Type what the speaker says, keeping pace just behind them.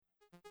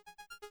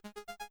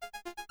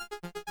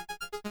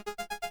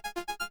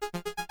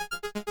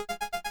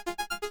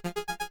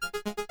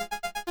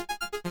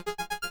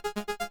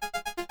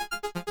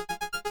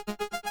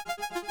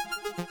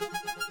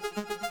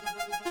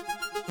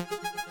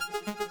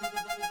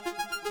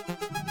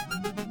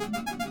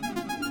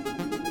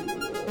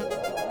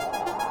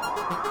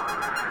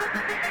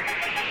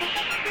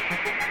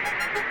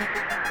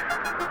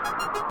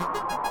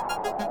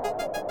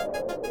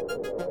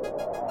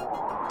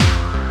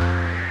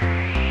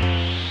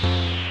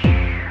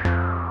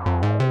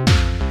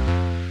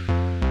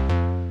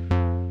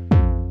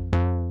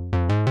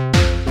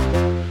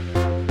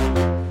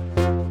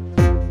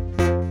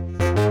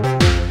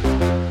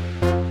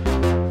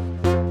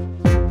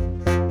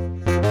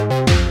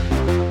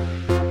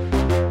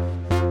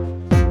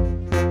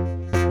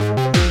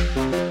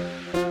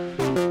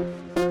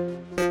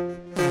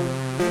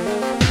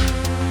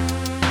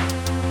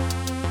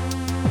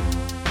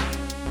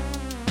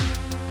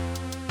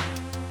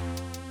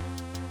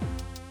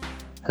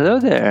Hello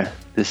there,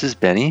 this is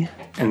Benny.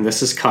 And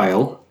this is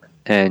Kyle.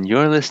 And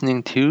you're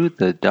listening to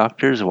The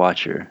Doctor's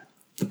Watcher.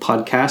 The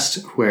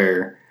podcast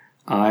where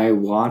I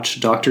watch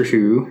Doctor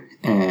Who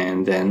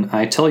and then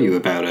I tell you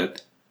about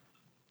it.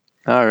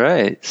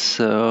 Alright,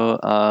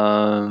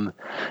 so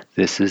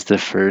this is the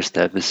first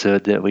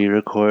episode that we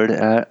record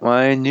at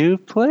my new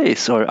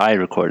place. Or I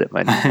record at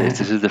my new place.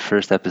 This is the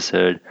first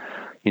episode,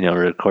 we're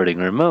recording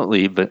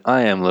remotely, but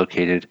I am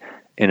located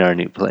in our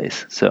new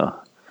place. So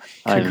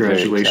congratulations, I'm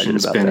very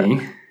excited about Benny.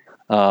 That.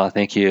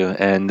 Thank you.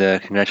 And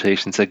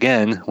congratulations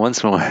again,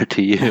 once more,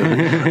 to you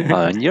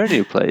on your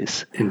new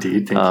place.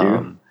 Indeed, thank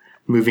you.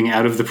 Moving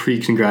out of the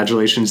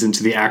pre-congratulations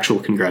into the actual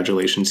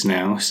congratulations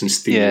now,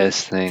 since the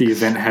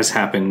event has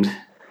happened.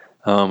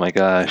 Oh my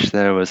gosh,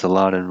 there was a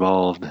lot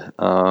involved.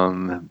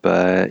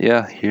 But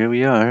yeah, here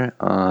we are.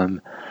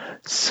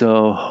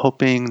 So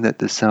hoping that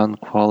the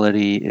sound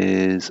quality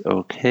is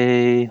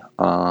okay.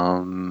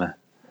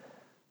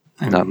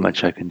 Not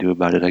much I can do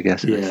about it, I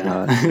guess. Yeah, it's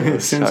not.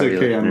 It sounds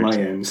okay on my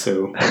end,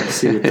 so we'll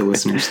see what the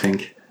listeners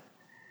think.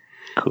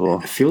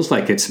 Cool. It feels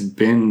like it's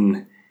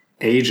been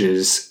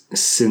ages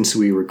since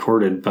we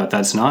recorded, but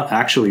that's not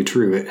actually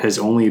true. It has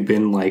only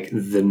been like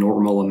the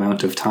normal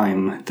amount of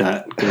time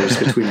that goes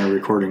between our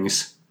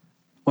recordings.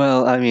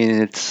 Well, I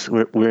mean,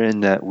 we're in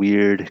that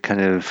weird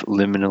kind of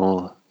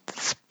liminal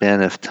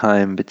span of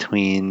time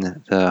between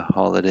the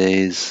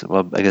holidays.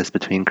 Well, I guess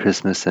between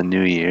Christmas and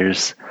New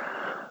Year's,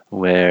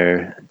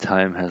 where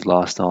time has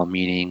lost all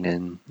meaning,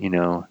 and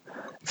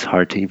it's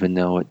hard to even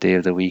know what day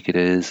of the week it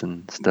is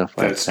and stuff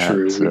like that. That's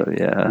true. So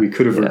yeah, we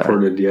could have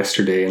recorded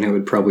yesterday, and it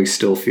would probably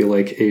still feel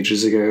like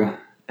ages ago.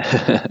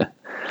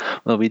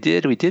 Well, we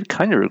did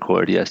kind of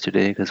record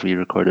yesterday because we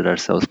recorded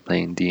ourselves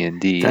playing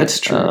D&D. That's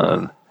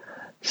true.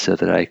 So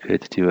that I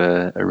could do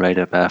a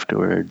write-up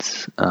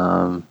afterwards.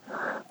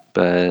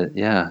 But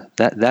yeah,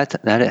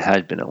 that it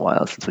had been a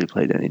while since we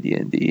played any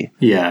D&D.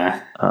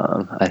 Yeah.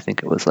 I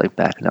think it was like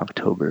back in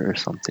October or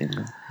something.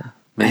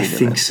 I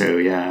think so,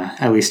 yeah.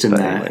 At least in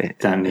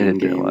that main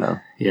game. A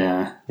while.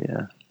 Yeah.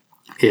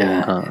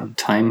 Yeah.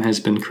 Time has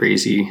been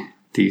crazy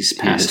these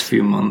past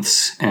few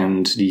months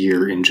and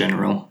year in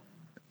general.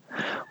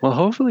 Well,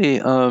 hopefully,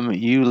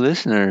 you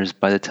listeners,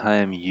 by the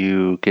time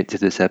you get to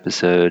this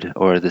episode,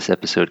 or this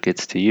episode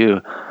gets to you,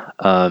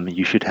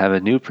 you should have a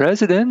new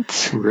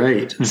president.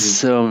 Right.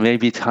 So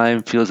maybe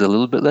time feels a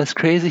little bit less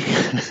crazy.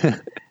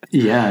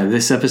 Yeah,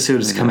 this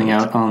episode is coming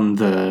out on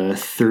the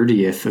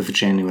 30th of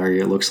January,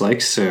 it looks like.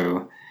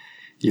 So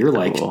you're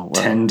like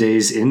 10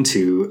 days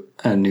into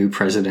a new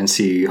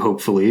presidency,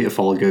 hopefully, if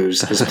all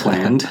goes as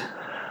planned.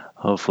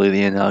 Hopefully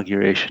the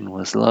inauguration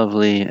was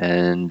lovely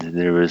and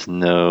there was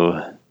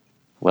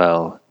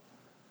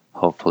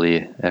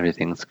hopefully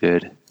everything's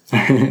good.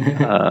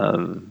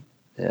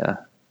 Yeah,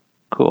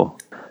 cool.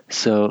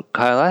 So,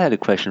 Kyle, I had a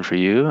question for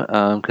you,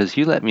 because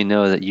you let me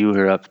know that you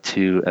were up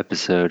to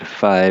episode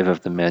 5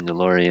 of The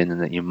Mandalorian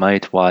and that you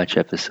might watch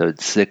episode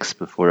 6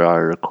 before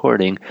our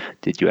recording.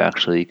 Did you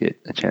actually get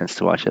a chance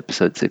to watch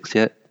episode 6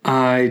 yet?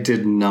 I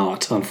did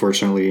not,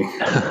 unfortunately.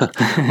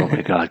 Oh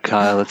my god,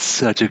 Kyle, it's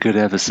such a good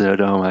episode.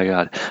 Oh my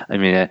god. I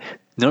mean,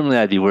 normally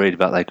I'd be worried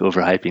about like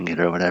overhyping it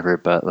or whatever,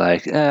 but I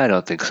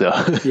don't think so.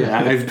 Yeah,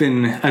 I've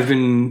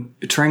been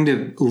trying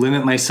to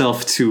limit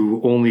myself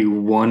to only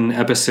one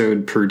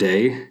episode per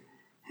day.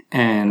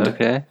 And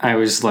I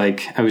was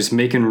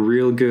making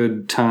real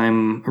good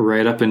time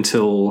right up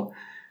until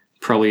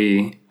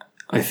probably,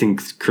 I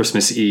think,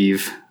 Christmas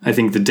Eve. I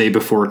think the day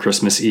before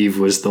Christmas Eve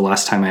was the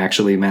last time I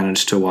actually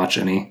managed to watch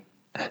any.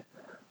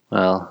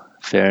 Well,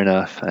 fair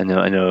enough. I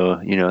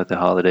know, the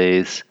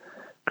holidays,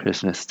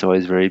 Christmas, it's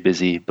always very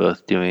busy,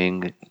 both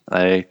doing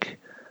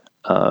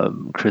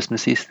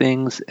Christmassy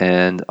things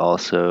and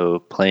also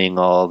playing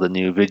all the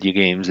new video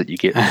games that you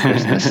get for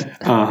Christmas.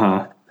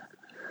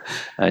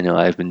 I know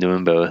I've been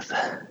doing both.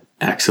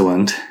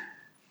 Excellent.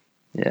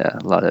 Yeah,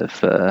 a lot of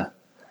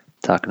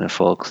talking to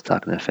folks,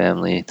 talking to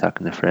family,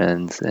 talking to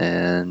friends,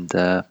 and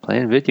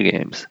playing video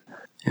games.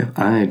 Yeah,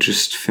 I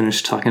just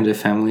finished talking to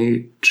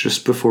family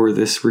just before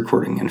this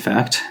recording, in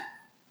fact.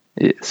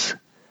 Yes,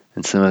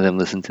 and some of them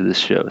listen to this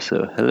show,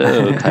 so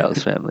hello,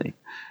 Kyle's family.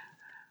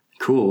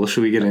 Cool,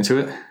 should we get into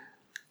it?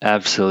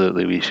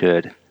 Absolutely, we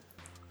should.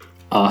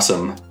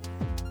 Awesome.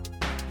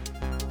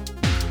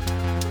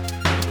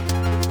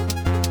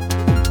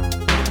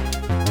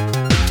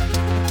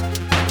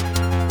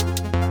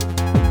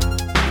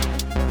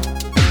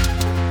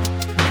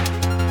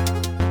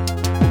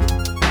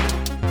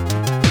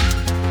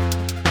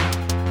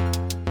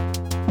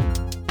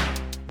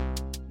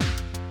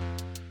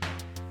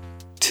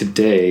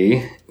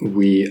 Today,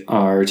 we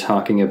are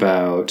talking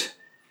about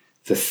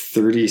the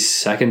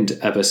 32nd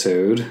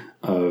episode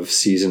of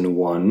Season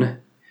 1,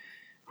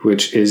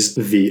 which is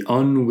The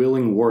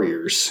Unwilling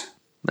Warriors.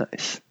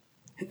 Nice.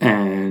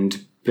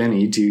 And,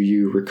 Benny, do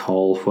you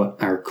recall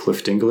what our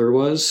Cliffdingler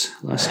was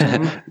last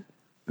time?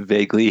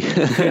 Vaguely.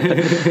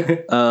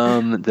 The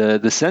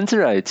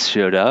Sensorites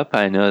showed up,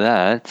 I know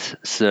that.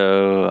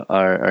 So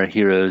our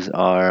heroes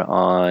are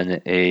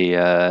on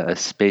a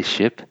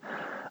spaceship.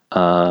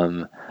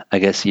 I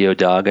guess, yo,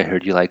 dog, I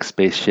heard you like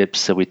spaceships,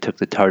 so we took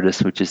the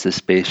TARDIS, which is the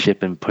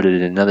spaceship, and put it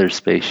in another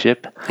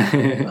spaceship.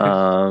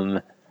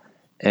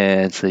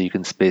 And so you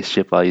can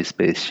spaceship while you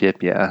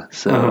spaceship, yeah.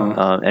 So,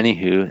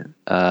 anywho,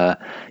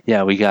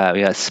 we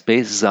got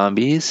space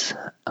zombies,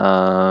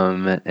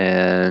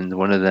 and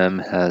one of them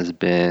has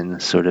been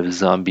sort of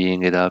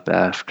zombieing it up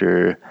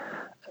after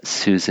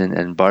Susan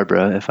and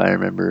Barbara, if I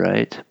remember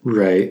right.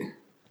 Right.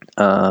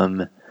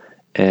 And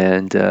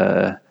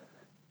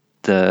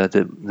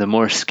the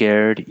more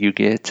scared you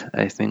get,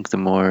 I think the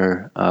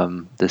more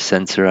the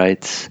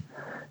Sensorites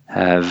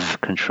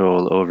have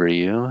control over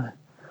you.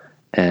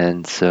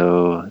 And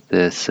so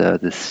this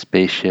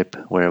spaceship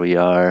where we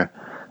are,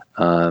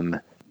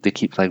 they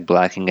keep like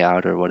blacking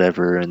out or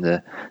whatever, and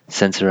the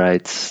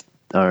Sensorites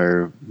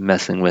are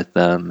messing with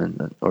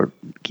them or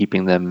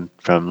keeping them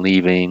from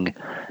leaving.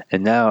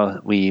 And now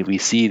we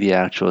see the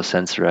actual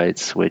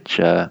Sensorites, which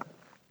I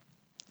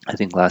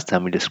think last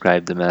time we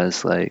described them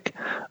as like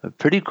a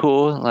pretty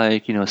cool,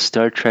 like,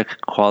 Star Trek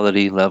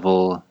quality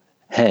level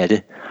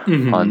head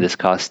on this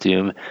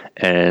costume,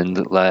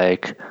 and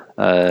like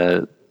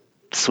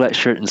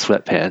sweatshirt and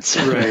sweatpants.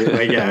 Right,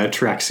 like, yeah, a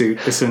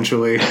tracksuit,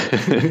 essentially.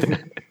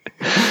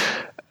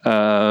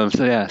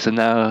 So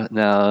now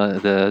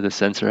the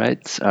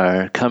Sensorites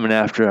are coming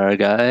after our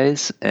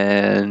guys,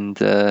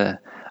 and I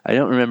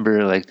don't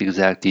remember like the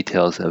exact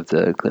details of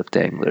the Cliff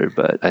Dangler,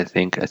 but I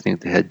think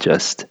they had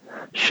just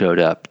showed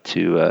up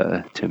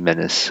to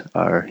menace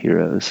our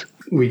heroes.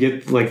 We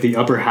get like the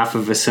upper half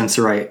of a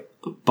Sensorite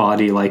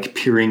body like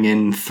peering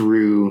in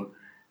through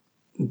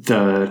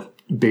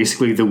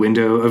basically the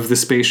window of the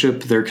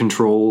spaceship, their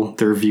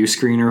view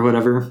screen or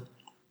whatever.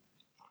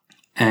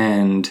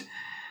 And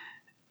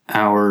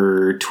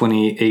our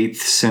 28th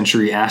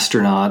century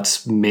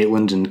astronauts,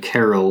 Maitland and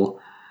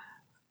Carol,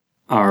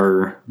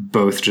 are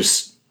both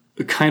just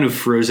kind of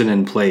frozen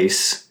in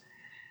place.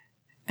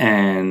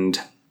 And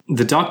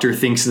the Doctor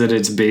thinks that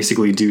it's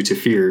basically due to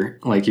fear,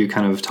 like you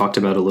kind of talked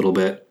about a little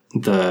bit.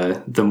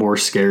 The more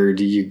scared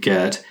you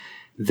get,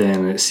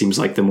 then it seems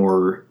like the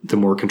more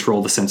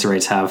control the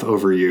Sensorites have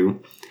over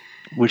you.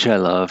 Which I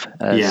love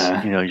as,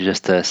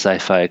 just a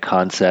sci-fi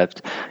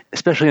concept,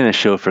 especially in a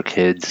show for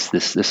kids,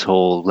 this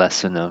whole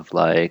lesson of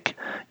like,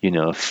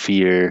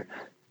 fear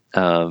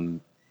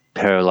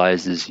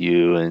paralyzes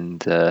you,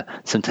 and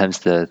sometimes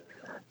the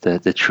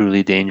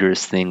truly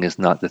dangerous thing is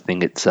not the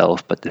thing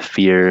itself, but the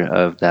fear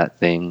of that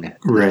thing,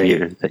 right,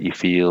 fear that you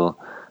feel.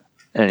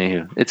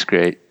 Anywho, it's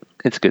great.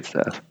 It's good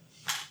stuff.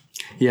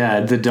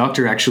 Yeah, the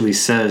Doctor actually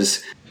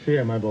says,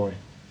 "Fear, my boy.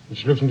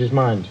 It's loosened his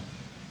mind.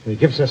 He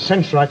gives the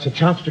Sensorites a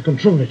chance to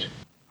control it."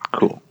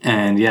 Cool.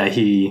 And yeah,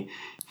 he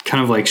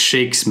kind of like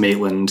shakes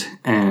Maitland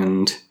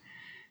and,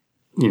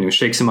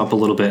 shakes him up a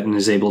little bit and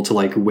is able to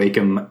like wake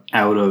him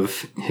out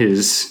of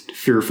his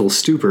fearful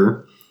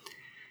stupor.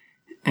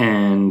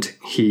 And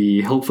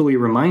he hopefully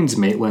reminds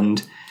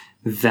Maitland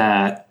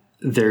that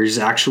there's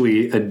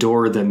actually a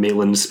door that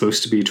Maitland's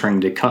supposed to be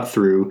trying to cut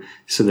through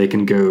so they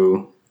can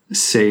go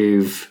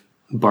save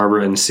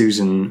Barbara and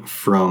Susan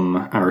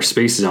from our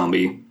space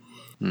zombie.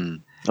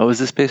 What was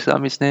the space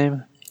zombie's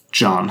name?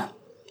 John.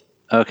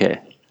 Okay.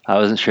 I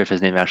wasn't sure if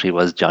his name actually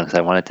was John, because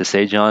I wanted to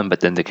say John, but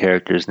then the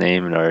character's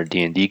name in our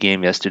D&D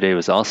game yesterday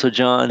was also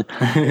John.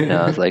 And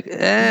I was like,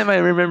 am I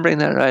remembering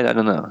that right? I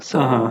don't know.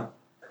 So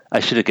I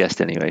should have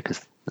guessed anyway,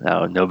 because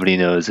now nobody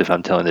knows if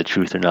I'm telling the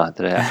truth or not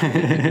that I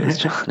actually think it was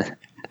John.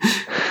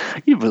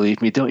 You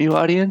believe me, don't you,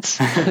 audience?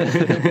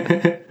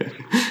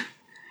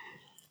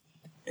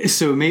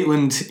 So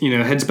Maitland,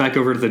 heads back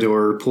over to the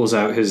door, pulls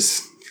out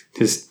his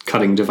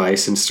cutting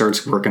device and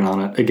starts working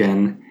on it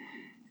again.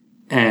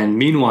 And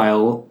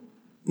meanwhile,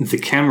 the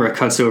camera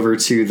cuts over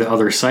to the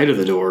other side of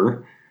the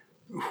door,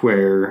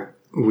 where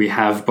we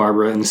have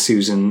Barbara and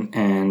Susan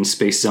and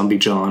Space Zombie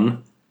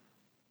John.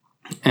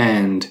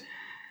 And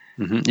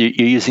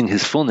you're using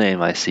his full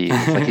name, I see.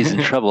 It's like he's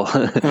in trouble.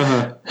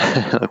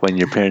 Like when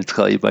your parents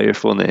call you by your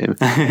full name.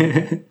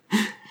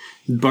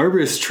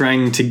 Barbara's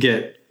trying to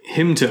get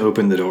him to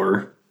open the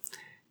door.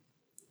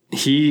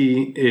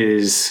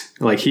 He's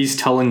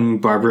telling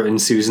Barbara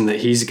and Susan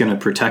that he's going to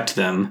protect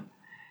them.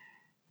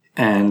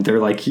 And they're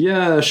like,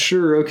 yeah,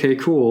 sure, okay,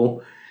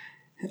 cool.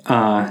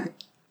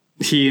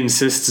 He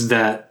insists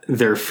that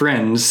their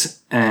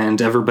friends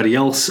and everybody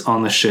else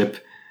on the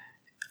ship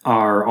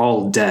are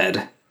all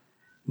dead.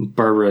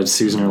 Barbara and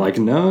Susan are like,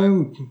 no,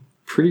 I'm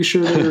pretty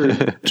sure they were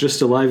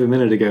just alive a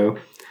minute ago.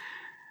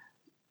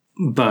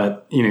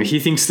 But, he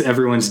thinks that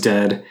everyone's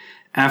dead.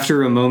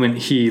 After a moment,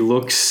 he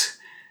looks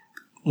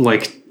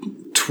like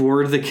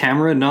toward the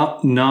camera,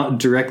 not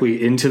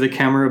directly into the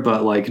camera,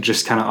 but like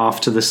just kind of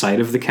off to the side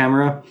of the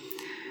camera.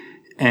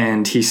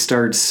 And he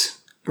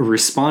starts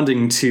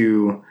responding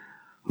to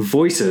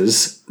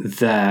voices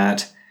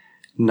that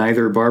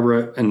neither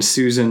Barbara and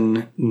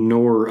Susan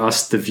nor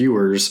us, the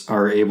viewers,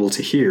 are able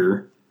to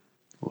hear.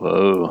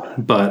 Whoa.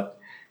 But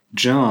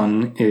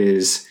John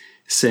is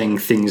saying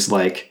things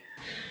like,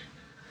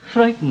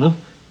 "Frighten them?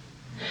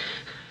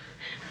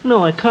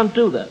 No, I can't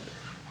do that.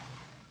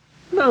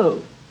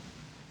 No.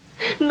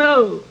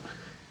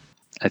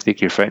 I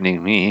think you're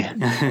frightening me.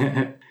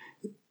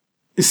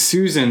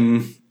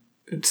 Susan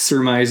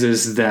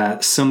surmises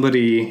that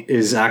somebody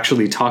is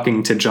actually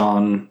talking to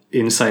John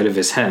inside of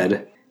his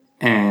head,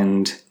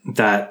 and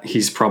that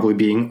he's probably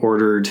being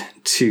ordered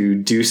to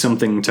do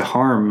something to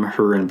harm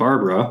her and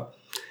Barbara.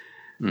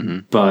 Mm-hmm.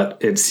 But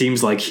it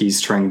seems like he's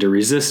trying to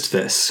resist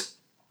this.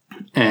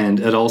 And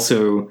it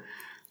also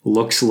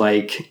looks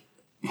like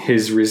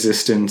his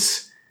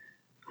resistance,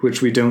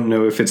 which we don't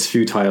know if it's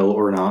futile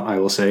or not, I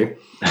will say.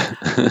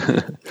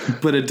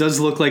 But it does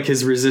look like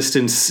his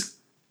resistance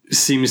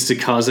seems to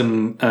cause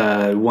him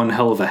one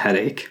hell of a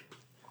headache.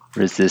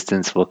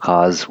 Resistance will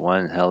cause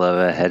one hell of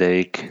a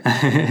headache.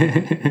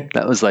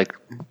 That was like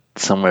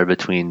somewhere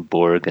between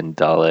Borg and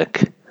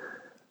Dalek.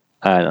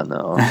 I don't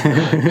know.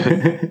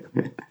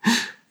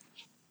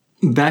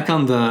 Back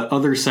on the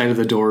other side of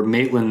the door,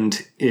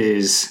 Maitland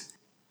is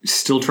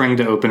still trying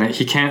to open it.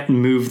 He can't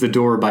move the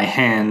door by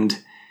hand,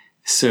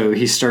 so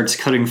he starts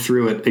cutting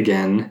through it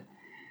again.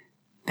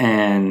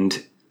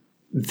 And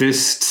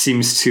this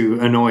seems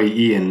to annoy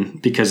Ian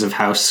because of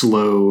how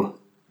slow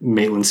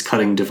Maitland's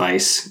cutting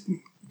device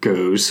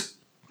goes.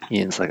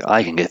 Ian's like,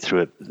 I can get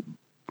through it,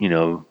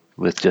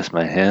 with just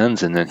my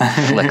hands, and then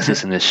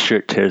flexes and his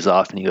shirt tears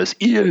off and he goes,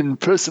 Ian,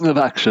 person of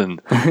action.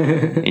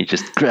 And he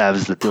just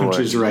grabs the door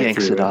and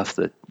yanks it off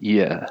the...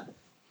 Yeah.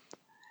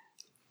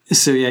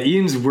 So yeah,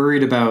 Ian's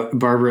worried about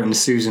Barbara and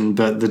Susan,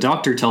 but the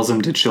doctor tells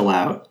him to chill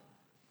out.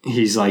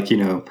 He's like,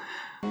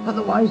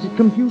 otherwise it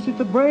confuses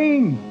the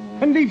brain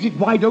and leaves it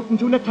wide open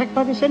to an attack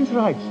by the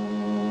sensorites.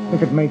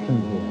 Look at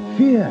Maitland here.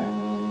 Fear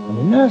and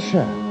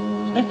inertia.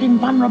 It's left him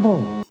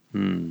vulnerable.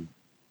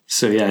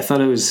 So yeah, I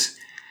thought it was,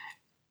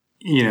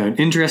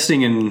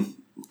 interesting and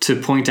to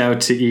point out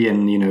to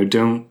Ian,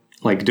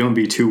 don't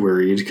be too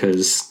worried,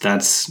 because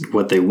that's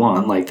what they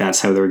want. Like,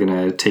 that's how they're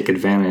going to take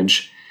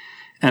advantage.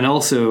 And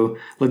also,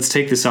 let's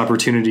take this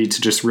opportunity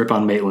to just rip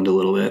on Maitland a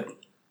little bit.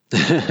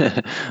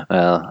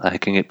 Well, I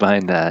can get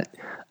behind that.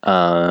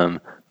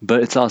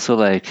 But it's also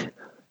like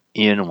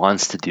Ian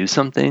wants to do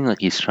something, like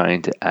he's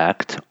trying to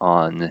act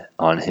on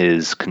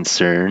his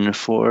concern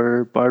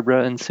for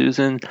Barbara and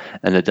Susan,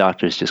 and the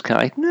doctor's just kind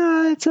of like,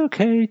 nah, it's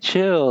okay,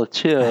 chill.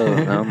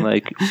 And I'm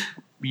like,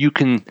 you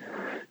can,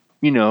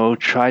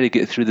 try to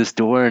get through this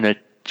door in a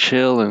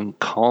chill and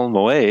calm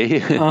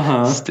way.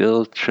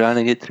 Still trying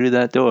to get through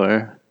that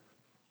door.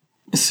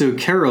 So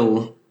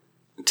Carol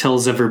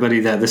tells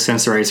everybody that the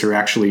Sensorites are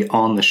actually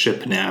on the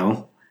ship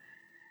now.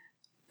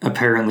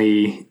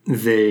 Apparently,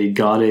 they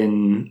got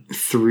in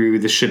through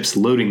the ship's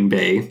loading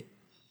bay,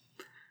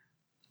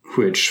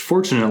 which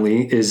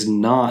fortunately is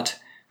not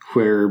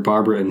where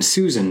Barbara and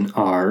Susan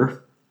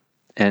are.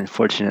 And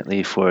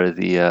fortunately for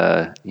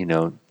the,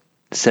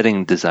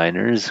 setting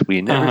designers,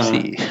 we never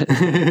see.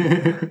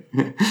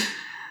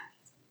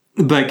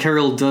 But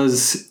Carol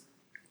does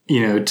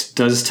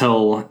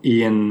tell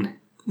Ian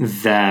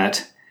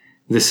that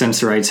the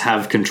Sensorites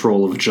have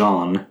control of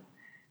John.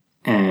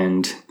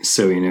 And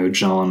so,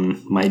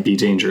 John might be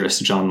dangerous.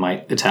 John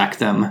might attack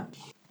them.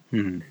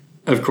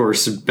 Of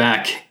course,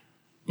 back,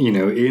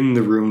 in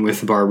the room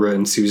with Barbara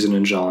and Susan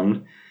and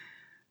John,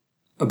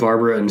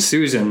 Barbara and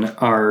Susan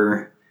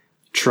are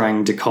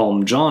trying to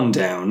calm John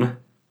down.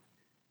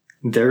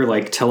 They're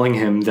like telling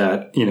him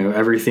that,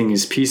 everything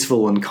is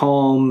peaceful and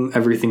calm.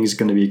 Everything's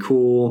going to be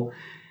cool.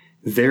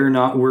 They're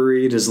not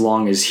worried as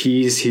long as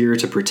he's here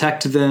to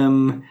protect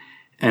them.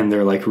 And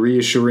they're like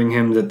reassuring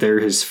him that they're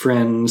his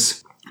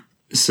friends.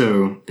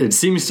 So it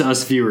seems to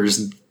us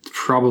viewers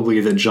probably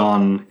that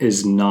John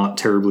is not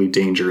terribly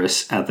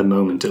dangerous at the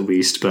moment, at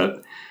least.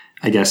 But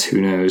I guess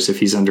who knows if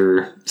he's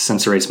under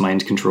Sensorites'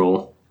 mind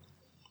control.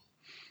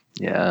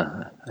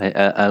 Yeah,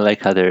 I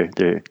like how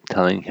they're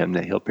telling him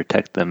that he'll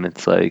protect them.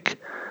 It's like,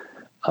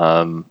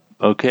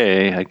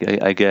 okay,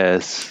 I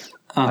guess.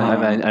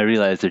 I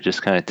realize they're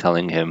just kind of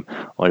telling him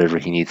whatever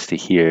he needs to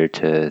hear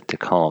to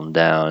calm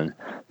down.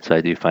 So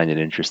I do find it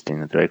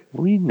interesting that they're like,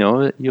 we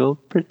know that you'll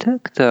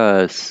protect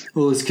us.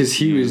 Well, it's because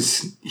he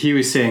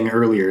was saying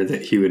earlier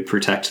that he would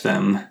protect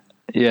them.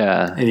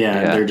 Yeah.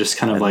 Yeah. They're just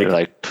kind of like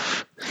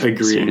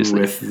agreeing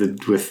seriously.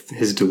 with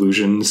his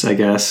delusions, I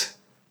guess.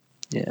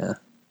 Yeah.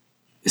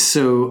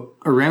 So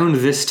around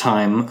this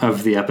time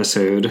of the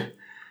episode,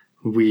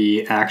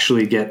 we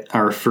actually get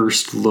our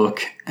first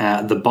look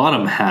at the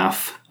bottom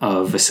half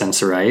of a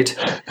Sensorite.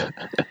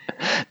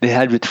 They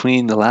had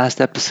between the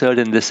last episode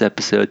and this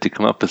episode to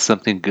come up with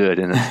something good,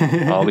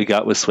 and all we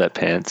got was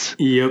sweatpants.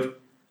 Yep.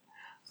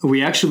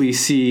 We actually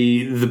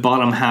see the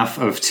bottom half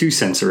of two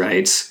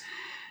Sensorites.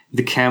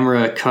 The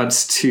camera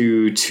cuts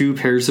to two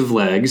pairs of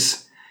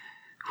legs,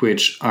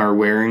 which are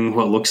wearing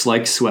what looks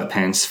like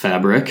sweatpants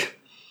fabric.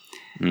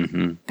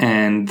 Mm-hmm.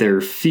 And their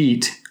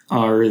feet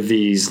are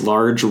these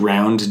large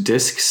round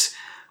discs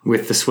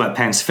with the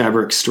sweatpants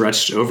fabric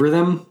stretched over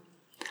them.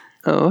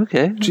 Oh,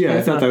 okay. Yeah,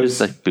 I thought that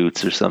was like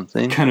boots or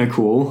something. Kind of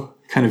cool,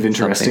 kind of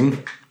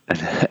interesting. An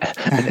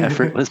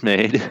effort was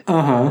made.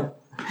 And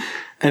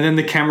then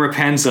the camera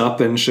pans up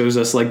and shows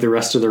us like the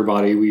rest of their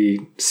body.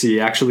 We see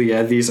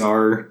actually, these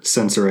are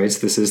Sensorites.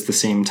 This is the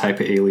same type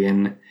of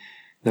alien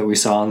that we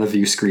saw on the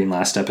view screen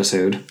last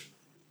episode.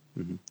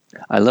 Mm-hmm.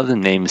 I love the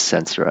name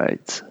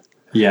Sensorites.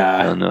 Yeah.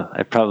 I don't know.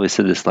 I probably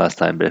said this last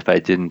time, but if I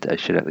didn't, I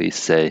should at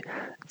least say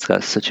it's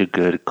got such a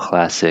good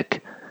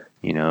classic,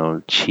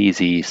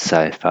 cheesy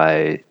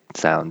sci-fi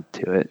sound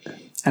to it.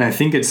 And I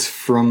think it's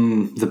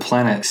from the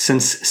planet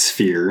Sense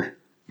Sphere,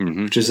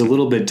 which is a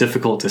little bit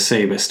difficult to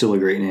say, but still a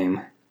great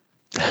name.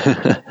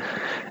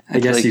 I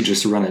guess you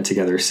just run it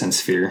together, Sense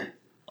Sphere.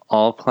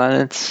 All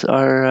planets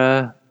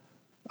are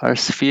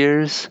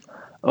spheres.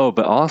 Oh,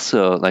 but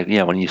also,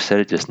 when you said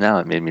it just now,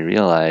 it made me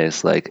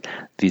realize,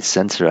 these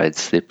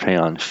Sensorites, they prey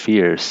on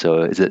fear.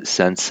 So is it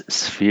sense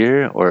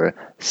sphere or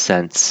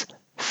sense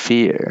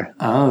fear?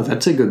 Oh,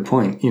 that's a good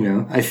point.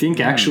 I think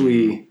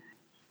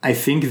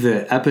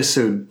the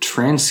episode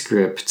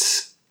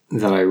transcripts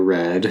that I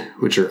read,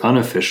 which are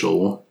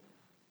unofficial,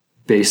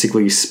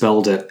 basically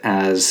spelled it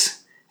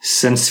as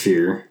sense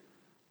sphere.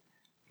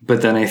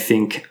 But then I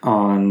think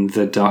on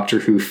the Doctor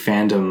Who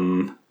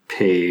fandom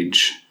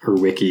page or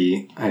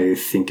wiki, I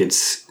think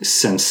it's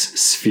sense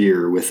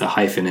sphere with a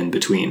hyphen in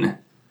between.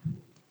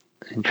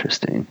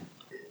 Interesting.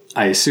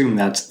 I assume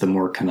that's the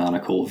more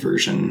canonical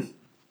version.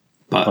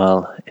 But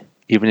well,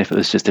 even if it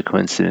was just a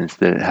coincidence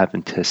that it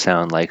happened to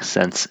sound like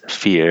sense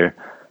fear,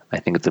 I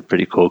think it's a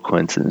pretty cool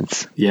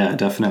coincidence. Yeah,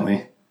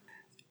 definitely.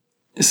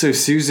 So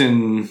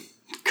Susan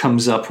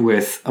comes up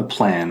with a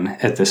plan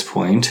at this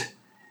point.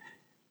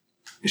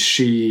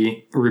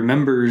 She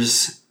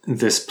remembers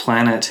this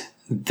planet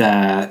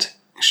that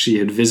she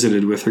had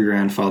visited with her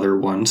grandfather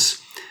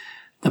once,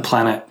 a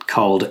planet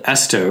called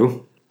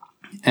Esto.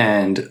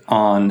 And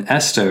on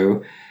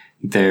Esto,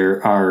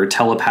 there are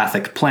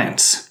telepathic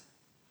plants.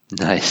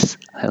 Nice.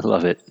 I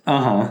love it.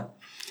 Uh-huh.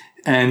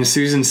 And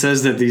Susan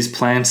says that these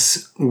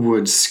plants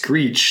would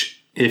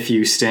screech if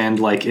you stand,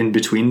 in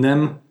between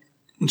them.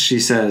 She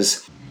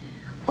says,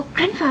 "Oh,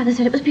 Grandfather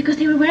said it was because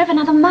they were aware of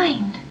another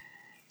mind."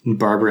 And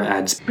Barbara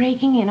adds,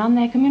 "Breaking in on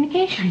their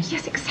communications."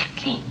 Yes,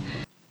 exactly.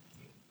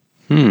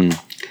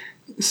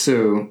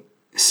 So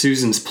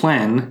Susan's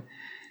plan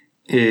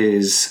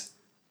is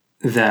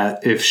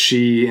that if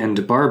she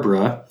and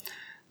Barbara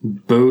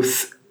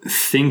both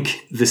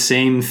think the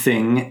same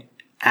thing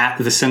at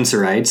the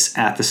Sensorites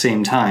at the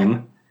same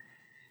time,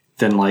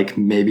 then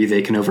maybe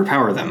they can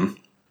overpower them.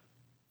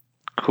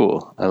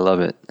 Cool. I love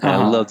it. I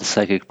love the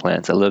psychic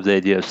plants. I love the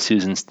idea of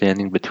Susan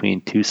standing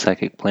between two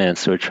psychic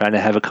plants who are trying to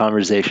have a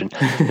conversation.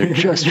 They're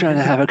just trying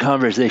to have a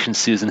conversation,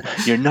 Susan.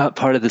 You're not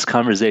part of this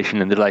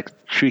conversation. And they're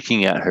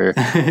shrieking at her,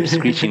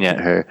 screeching at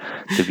her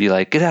to be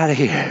like, get out of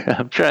here.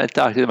 I'm trying to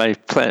talk to my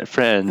plant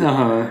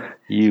friend.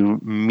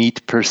 You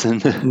meat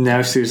person.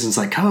 Now Susan's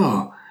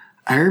oh,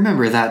 I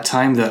remember that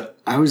time that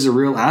I was a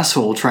real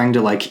asshole trying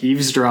to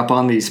eavesdrop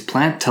on these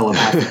plant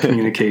telepathic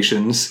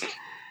communications.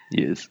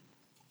 Yes.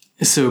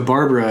 So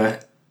Barbara,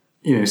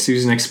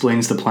 Susan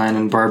explains the plan,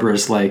 and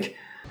Barbara's like,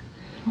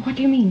 "What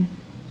do you mean?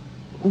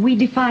 We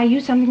defy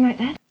you, something like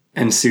that?"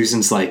 And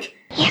Susan's like,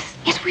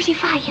 Yes, we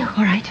defy you.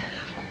 All right.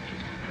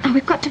 And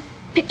we've got to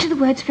picture the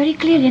words very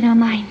clearly in our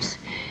minds.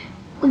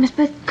 We must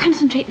both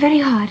concentrate very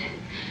hard.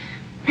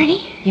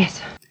 Ready?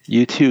 Yes.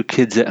 You two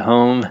kids at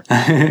home.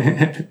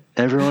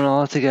 Everyone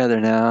all together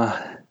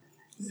now.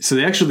 So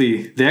they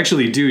actually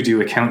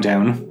do a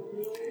countdown.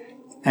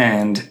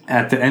 And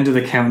at the end of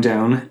the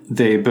countdown,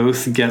 they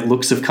both get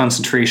looks of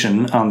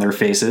concentration on their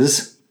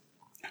faces.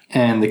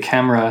 And the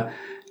camera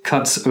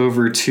cuts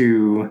over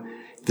to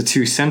the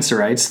two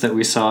Sensorites that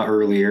we saw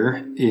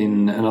earlier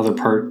in another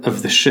part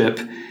of the ship.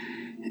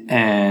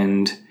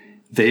 And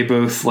they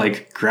both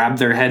grab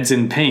their heads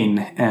in pain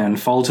and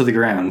fall to the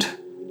ground.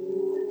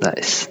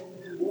 Nice.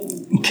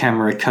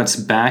 Camera cuts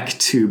back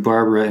to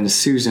Barbara and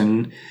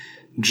Susan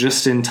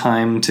just in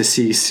time to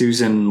see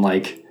Susan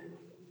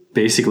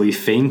basically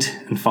faint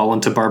and fall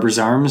into Barbara's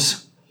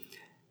arms.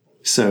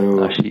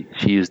 So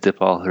she used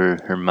up all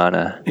her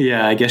mana.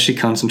 Yeah, I guess she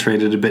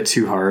concentrated a bit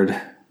too hard.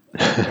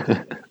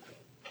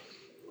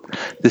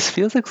 This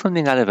feels like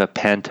something out of a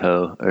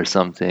panto or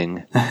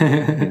something.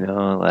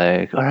 All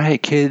right,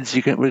 kids,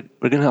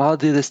 we're gonna all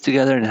do this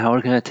together, and how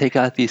we're gonna take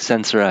out these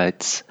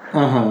Sensorites.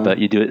 But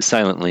you do it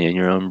silently in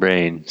your own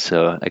brain.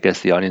 So I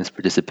guess the audience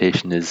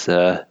participation is,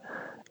 kind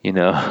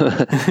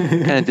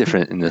of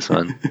different in this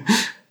one.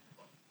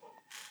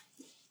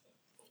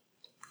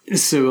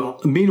 So,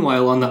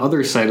 meanwhile, on the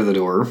other side of the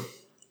door,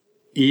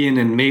 Ian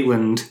and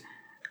Maitland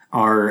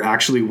are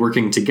actually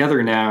working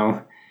together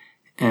now,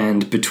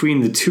 and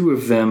between the two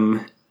of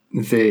them,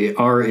 they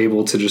are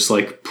able to just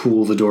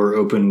pull the door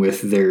open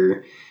with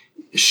their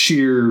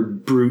sheer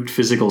brute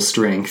physical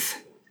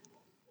strength.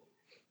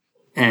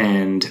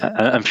 And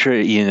I'm sure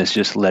Ian is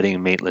just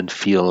letting Maitland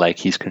feel like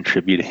he's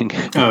contributing.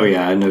 Oh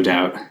yeah, no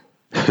doubt.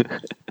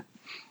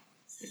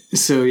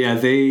 So yeah,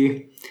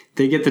 they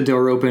get the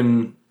door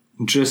open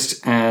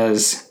just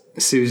as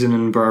Susan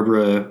and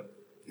Barbara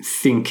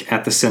think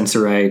at the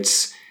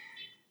Sensorites,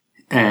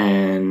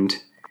 and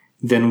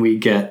then we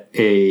get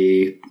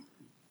a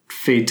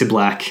fade to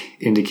black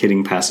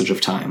indicating passage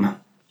of time.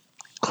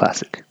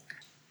 Classic.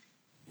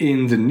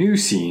 In the new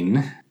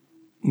scene,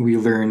 we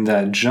learn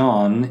that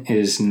John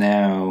is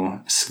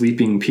now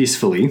sleeping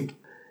peacefully,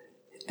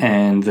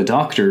 and the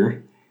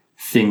doctor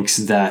thinks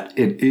that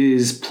it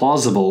is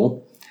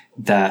plausible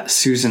that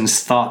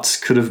Susan's thoughts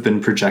could have been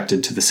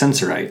projected to the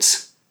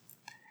Sensorites.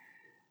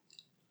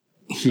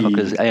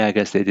 Because I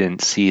guess they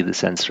didn't see the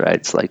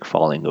Sensorites like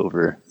falling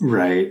over.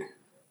 Right.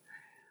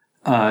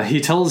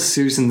 He tells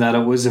Susan that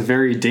it was a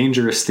very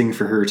dangerous thing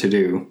for her to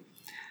do,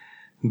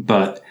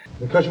 but...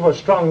 Because you were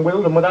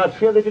strong-willed and without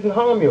fear, they didn't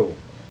harm you.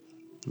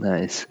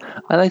 Nice.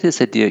 I like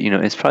this idea,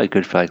 it's probably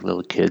good for like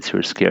little kids who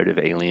are scared of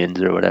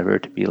aliens or whatever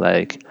to be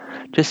like,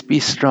 just be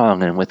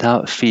strong and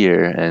without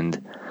fear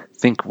and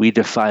think we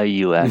defy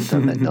you at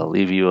them and they'll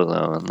leave you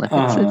alone. Like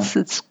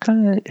it's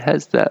kind of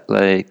has that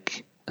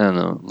like, I don't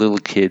know, little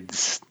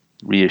kids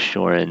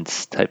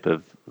reassurance type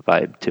of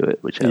vibe to it,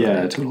 which I like.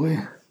 Yeah, totally.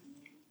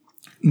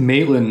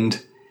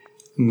 Maitland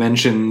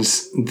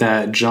mentions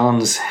that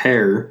John's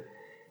hair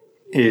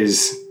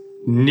is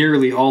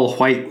nearly all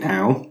white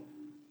now,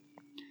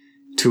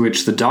 to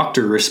which the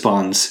doctor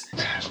responds,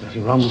 "There's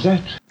nothing wrong with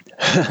that."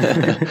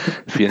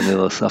 Feeling a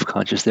little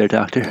self-conscious there,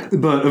 doctor.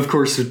 But, of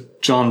course,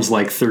 John's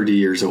like 30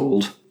 years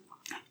old.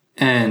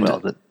 And well,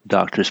 the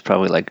doctor's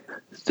probably like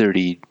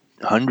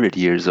 100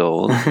 years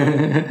old.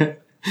 I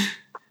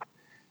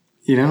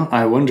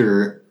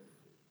wonder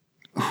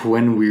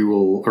when we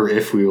will, or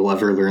if we will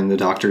ever learn the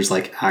doctor's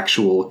like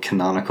actual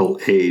canonical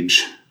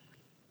age.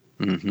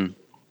 Mm-hmm.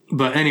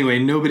 But anyway,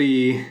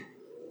 nobody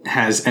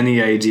has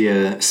any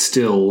idea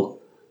still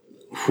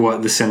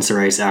what the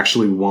Sensorites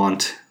actually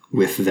want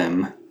with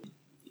them.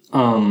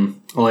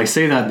 Well, I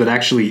say that, but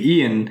actually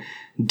Ian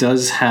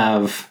does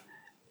have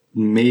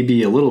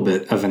maybe a little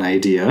bit of an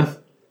idea.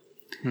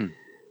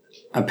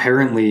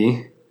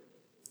 Apparently,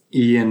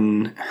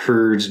 Ian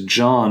heard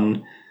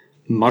John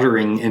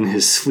muttering in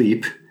his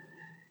sleep,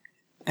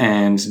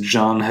 and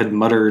John had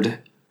muttered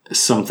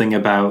something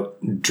about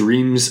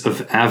dreams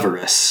of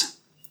avarice,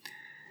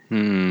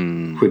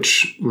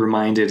 which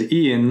reminded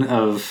Ian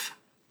of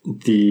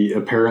the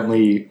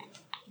apparently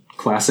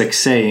classic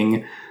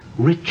saying,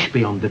 "Rich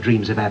beyond the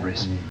dreams of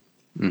avarice."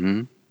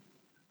 Mm-hmm.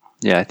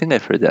 Yeah, I think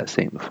I've heard that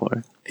saying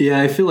before.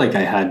 Yeah, I feel like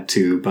I had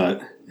to,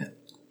 but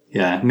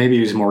yeah, maybe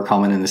it was more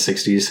common in the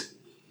 60s.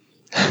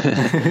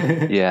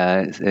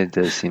 Yeah, it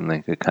does seem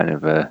like a kind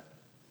of a,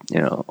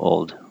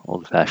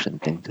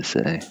 old-fashioned thing to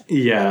say.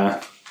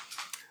 Yeah.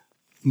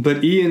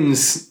 But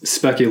Ian's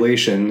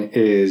speculation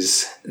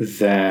is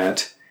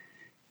that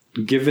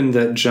given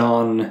that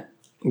John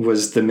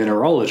was the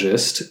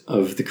mineralogist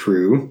of the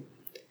crew,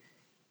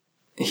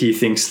 he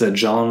thinks that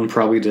John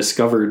probably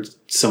discovered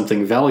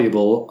something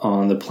valuable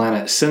on the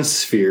planet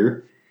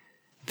Sensphere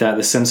that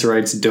the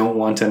Sensorites don't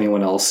want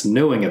anyone else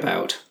knowing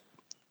about.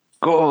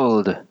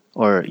 Gold!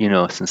 Or,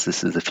 since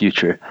this is the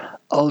future,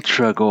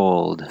 ultra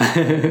gold.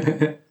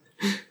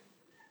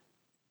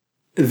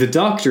 The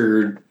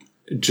doctor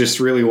just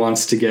really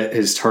wants to get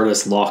his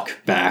TARDIS lock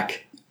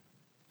back,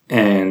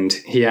 and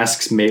he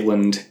asks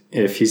Maitland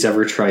if he's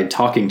ever tried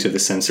talking to the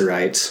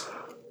Sensorites.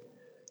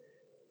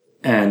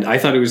 And I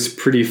thought it was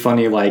pretty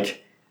funny,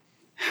 like,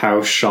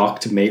 how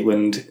shocked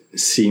Maitland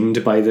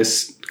seemed by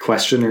this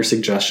question or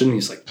suggestion.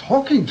 He's like,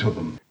 talking to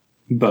them?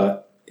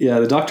 But, yeah,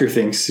 the doctor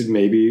thinks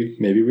maybe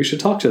we should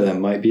talk to them.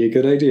 Might be a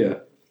good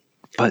idea.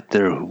 But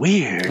they're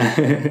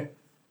weird.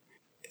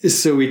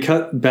 So we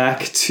cut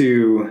back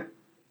to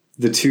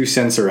the two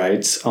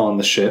Sensorites on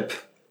the ship,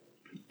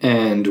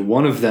 and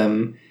one of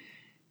them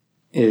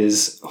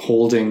is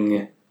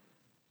holding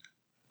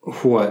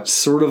what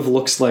sort of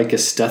looks like a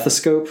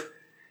stethoscope,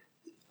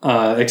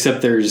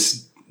 except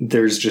there's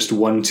just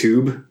one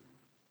tube.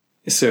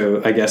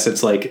 So I guess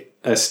it's like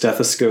a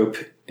stethoscope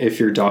if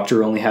your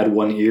doctor only had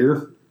one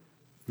ear.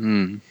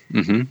 Yeah,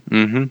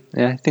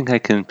 I think I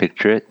can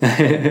picture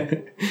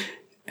it.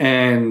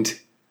 And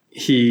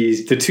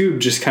the tube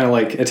just kind of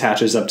like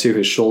attaches up to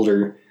his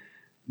shoulder,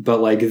 but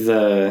like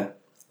the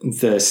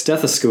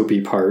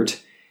stethoscopy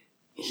part,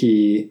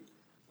 the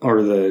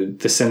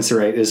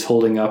Sensorite is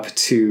holding up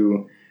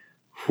to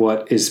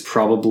what is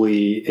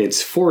probably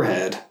its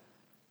forehead,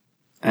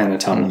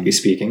 anatomically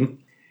speaking.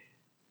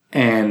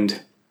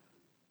 And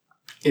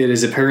it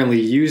is apparently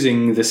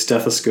using the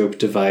stethoscope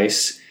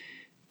device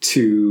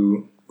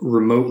to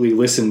remotely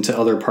listen to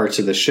other parts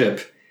of the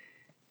ship,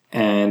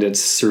 and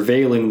it's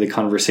surveilling the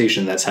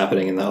conversation that's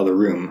happening in the other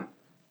room.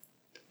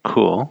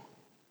 Cool.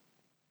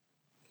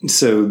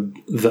 So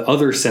the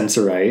other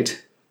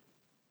Sensorite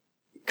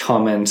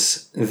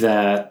comments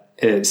that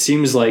it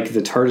seems like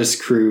the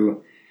TARDIS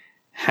crew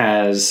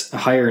has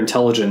higher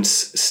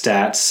intelligence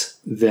stats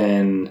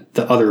than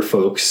the other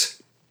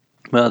folks.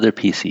 Well, they're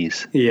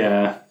PCs.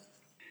 Yeah.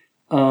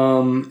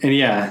 And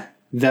yeah,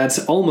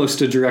 that's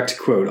almost a direct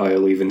quote,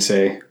 I'll even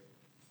say.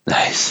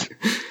 Nice.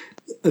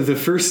 The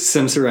first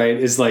Sensorite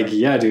is like,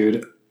 yeah,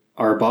 dude,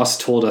 our boss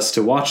told us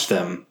to watch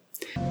them.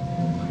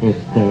 If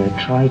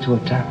they try to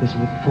attack us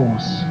with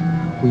force,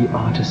 we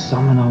are to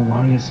summon our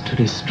warriors to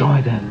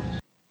destroy them.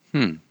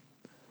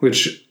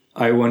 Which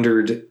I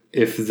wondered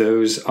if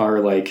those are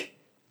like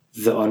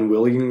the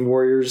Unwilling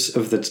Warriors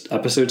of the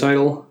episode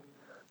title.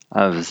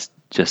 I was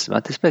just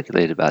about to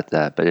speculate about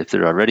that, but if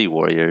they're already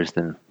warriors,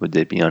 then would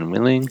they be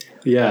unwilling?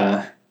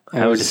 Yeah.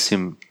 I would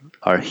assume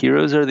our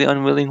heroes are the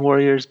unwilling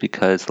warriors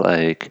because,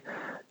 like,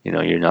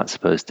 you're not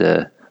supposed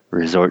to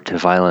resort to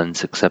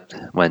violence except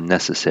when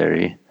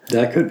necessary.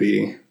 That could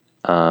be.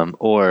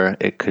 Or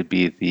it could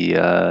be the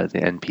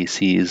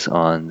NPCs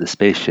on the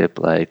spaceship,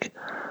 like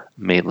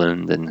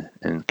Maitland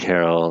and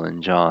Carol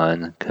and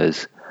John,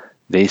 because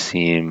they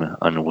seem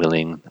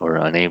unwilling or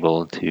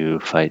unable to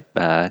fight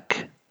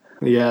back.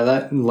 Yeah,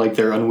 that, like,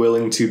 they're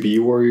unwilling to be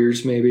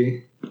warriors,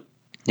 maybe.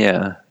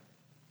 Yeah.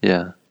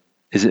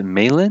 Is it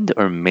Maitland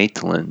or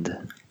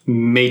Maitland?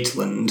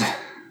 Maitland.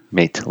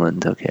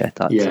 Maitland, okay, I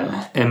thought so.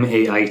 Yeah,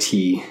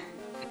 M-A-I-T.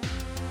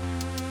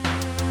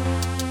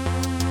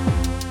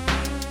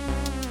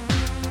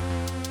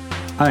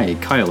 Hi,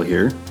 Kyle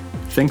here.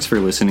 Thanks for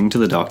listening to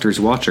The Doctor's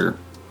Watcher.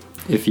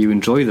 If you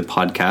enjoy the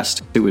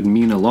podcast, it would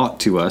mean a lot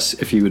to us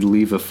if you would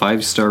leave a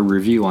 5-star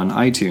review on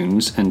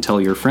iTunes and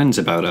tell your friends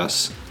about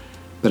us.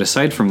 But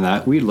aside from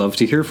that, we'd love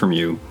to hear from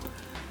you.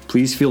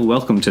 Please feel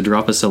welcome to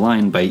drop us a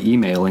line by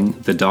emailing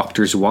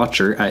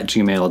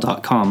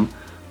thedoctorswatcher@gmail.com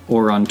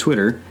or on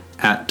Twitter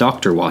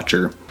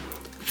 @DoctorWatcher.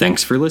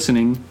 Thanks for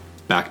listening.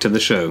 Back to the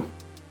show.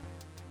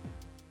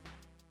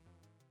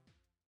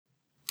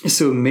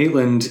 So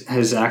Maitland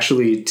has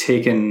actually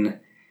taken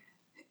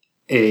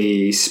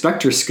a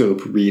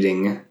spectroscope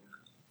reading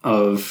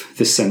of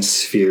the sense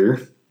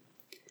sphere.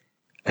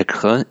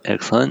 Excellent.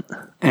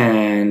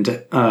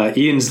 And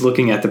Ian's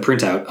looking at the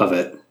printout of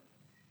it.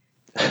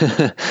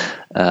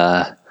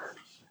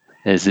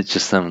 Is it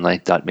just some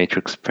like dot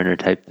matrix printer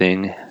type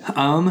thing?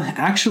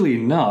 Actually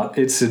not.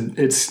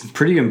 It's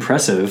pretty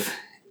impressive.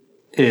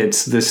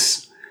 It's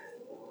this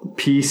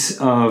piece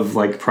of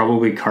like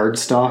probably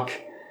cardstock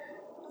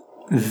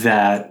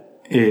that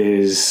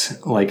is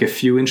like a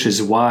few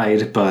inches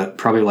wide, but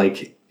probably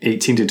like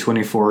 18 to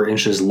 24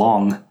 inches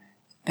long.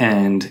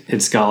 And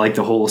it's got like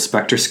the whole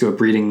spectroscope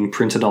reading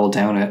printed all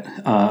down it.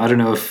 I don't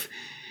know if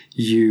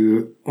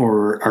you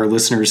or our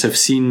listeners have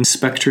seen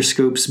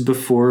spectroscopes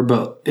before,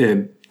 but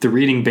the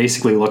reading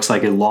basically looks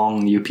like a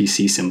long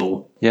UPC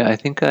symbol. Yeah, I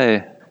think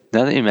now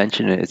that you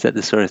mention it, is that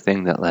the sort of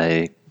thing that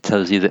like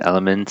tells you the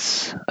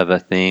elements of a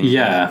thing?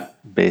 Yeah.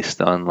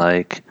 Based on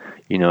like,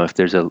 if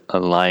there's a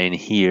line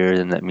here,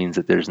 then that means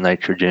that there's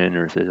nitrogen,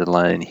 or if there's a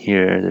line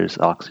here, there's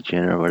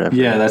oxygen or whatever.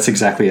 Yeah, that's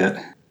exactly it.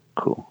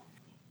 Cool.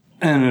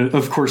 And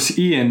of course,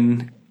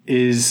 Ian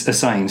is a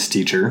science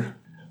teacher,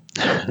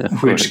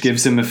 which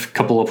gives him a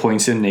couple of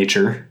points in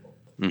nature.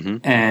 Mm-hmm.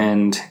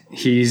 And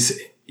he's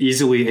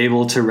easily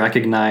able to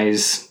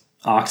recognize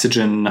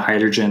oxygen,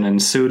 hydrogen, and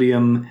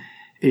sodium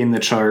in the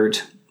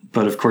chart.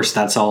 But of course,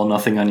 that's all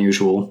nothing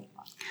unusual.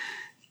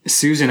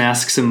 Susan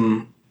asks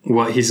him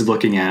what he's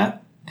looking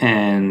at,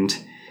 and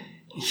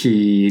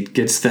he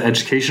gets the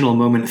educational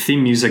moment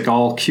theme music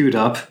all queued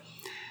up.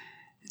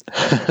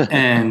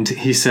 And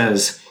he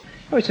says,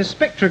 "Oh, it's a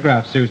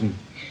spectrograph, Susan.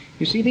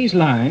 You see these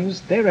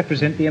lines? They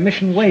represent the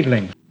emission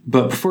wavelength."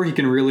 But before he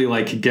can really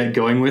like get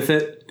going with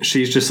it,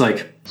 she's just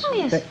like, "Oh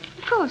yes, of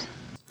course,"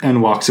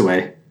 and walks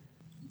away.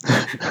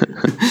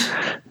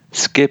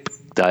 Skip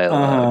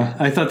dialogue.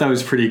 I thought that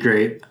was pretty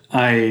great.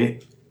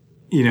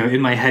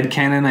 In my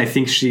headcanon, I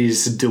think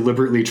she's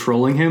deliberately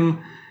trolling him.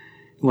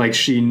 Like,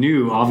 she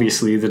knew,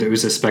 obviously, that it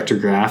was a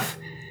spectrograph,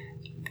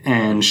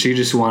 and she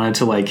just wanted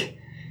to, like,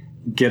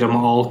 get him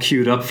all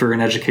queued up for an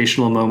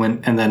educational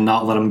moment and then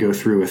not let him go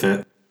through with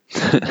it.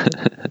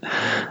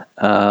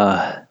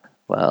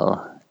 Well,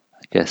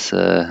 I guess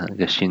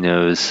she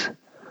knows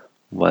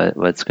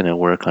what's going to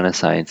work on a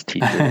science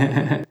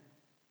teacher.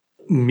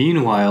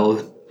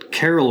 Meanwhile,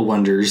 Carol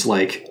wonders,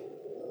 like,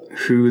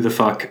 who the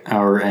fuck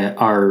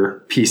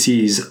our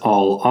PCs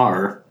all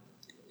are.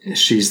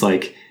 She's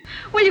like,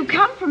 "Well, you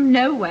come from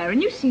nowhere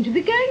and you seem to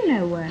be going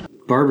nowhere."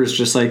 Barbara's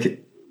just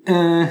like,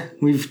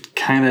 we've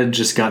kind of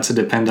just got to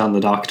depend on the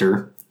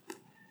doctor.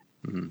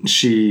 Mm.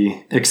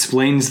 She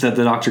explains that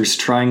the doctor's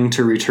trying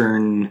to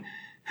return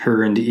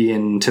her and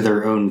Ian to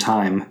their own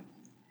time.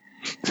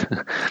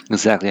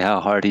 Exactly how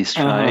hard he's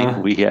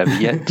trying, we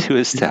have yet to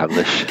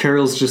establish.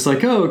 Carol's just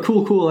like, oh,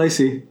 cool, I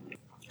see.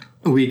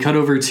 We cut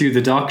over to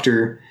the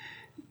doctor,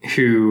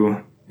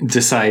 who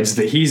decides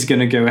that he's going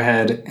to go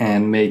ahead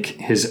and make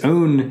his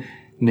own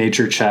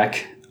nature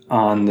check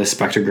on the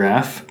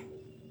spectrograph.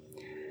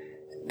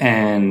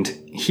 And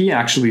he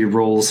actually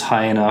rolls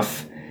high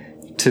enough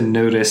to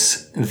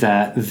notice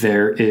that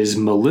there is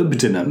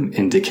molybdenum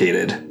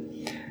indicated.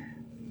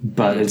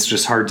 But it's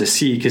just hard to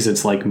see because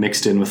it's like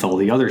mixed in with all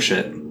the other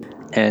shit.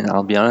 And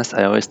I'll be honest,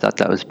 I always thought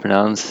that was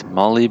pronounced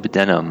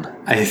molybdenum.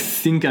 I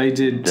think I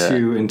did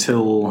too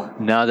until...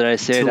 Now that I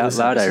say it out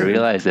loud, I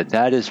realize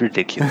that is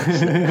ridiculous.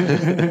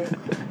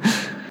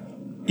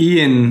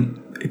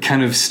 Ian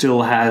kind of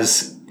still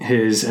has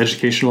his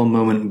educational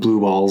moment blue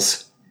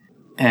balls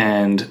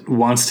and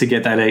wants to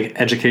get that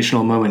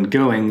educational moment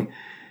going,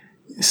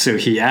 so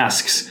he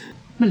asks...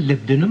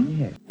 Molybdenum?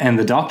 Yes. And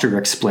the doctor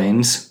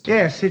explains...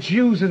 Yes, it's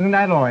used as an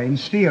alloy in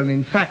steel.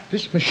 In fact,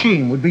 this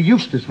machine would be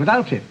useless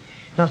without it.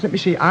 Now, let me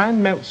see.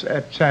 Iron melts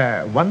at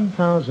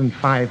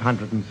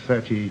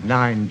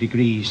 1,539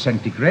 degrees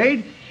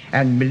centigrade,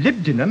 and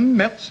molybdenum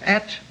melts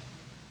at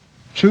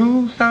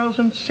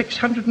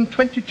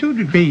 2,622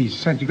 degrees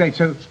centigrade.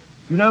 So,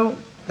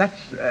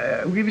 that's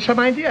will give you some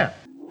idea.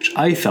 Which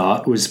I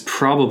thought was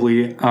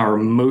probably our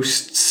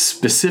most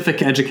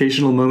specific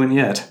educational moment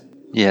yet.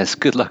 Yes,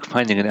 good luck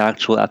finding an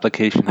actual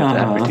application of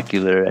that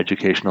particular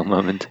educational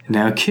moment.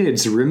 Now,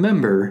 kids,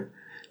 remember,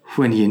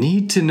 when you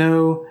need to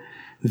know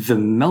the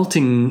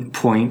melting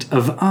point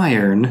of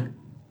iron,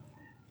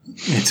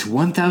 it's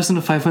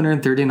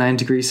 1,539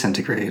 degrees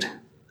centigrade.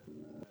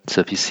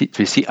 So if you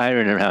see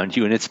iron around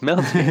you and it's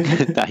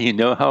melting, now you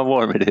know how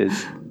warm it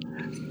is.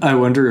 I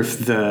wonder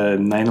if the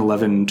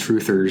 9/11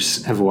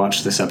 truthers have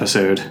watched this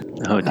episode.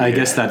 Oh, dear. I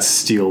guess that's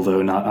steel,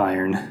 though, not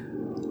iron.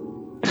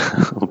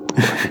 Oh,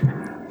 boy.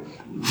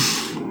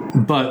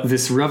 But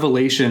this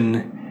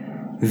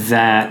revelation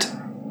that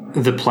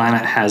the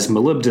planet has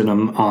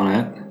molybdenum on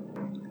it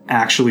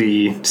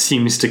actually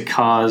seems to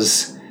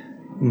cause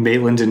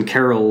Maitland and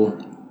Carol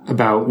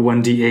about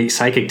 1d8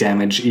 psychic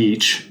damage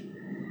each.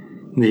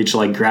 They each,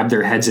 grab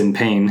their heads in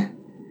pain.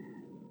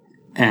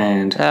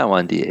 And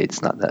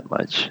 1d8's not that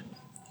much.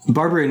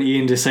 Barbara and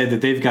Ian decide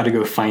that they've got to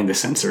go find the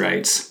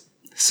Sensorites.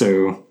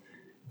 So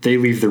they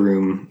leave the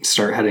room,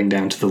 start heading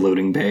down to the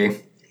loading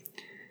bay.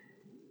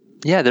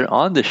 Yeah, they're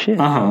on the ship.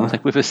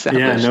 We've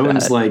established Yeah, no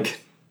that. one's,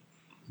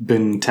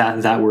 been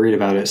that worried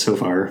about it so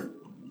far.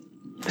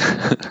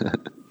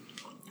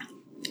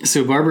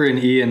 So Barbara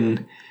and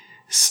Ian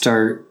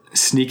start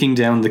sneaking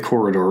down the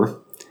corridor.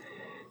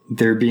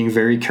 They're being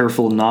very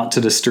careful not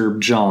to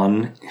disturb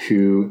John,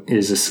 who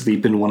is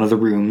asleep in one of the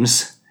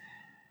rooms.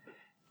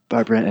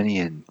 Barbara and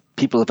Ian,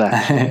 people of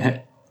action.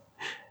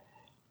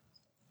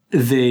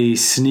 They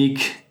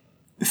sneak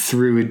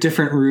through a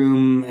different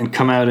room and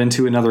come out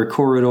into another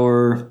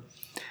corridor.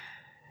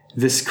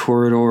 This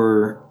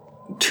corridor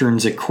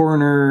turns a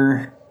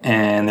corner,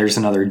 and there's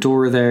another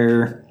door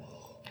there.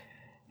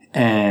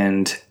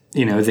 And,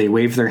 they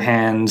wave their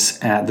hands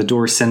at the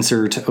door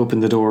sensor to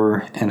open the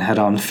door and head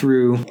on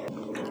through.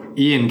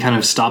 Ian kind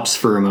of stops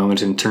for a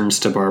moment and turns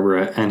to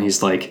Barbara, and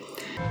he's like,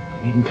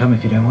 You can come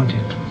if you don't want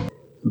to.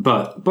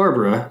 But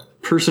Barbara,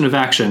 person of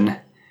action,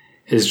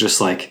 is just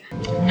like,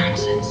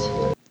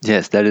 Nonsense.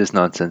 Yes, that is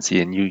nonsense,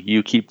 Ian.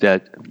 You keep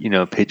that,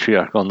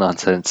 patriarchal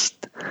nonsense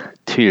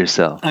to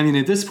yourself. I mean,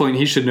 at this point,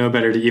 he should know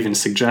better to even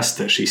suggest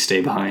that she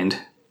stay behind.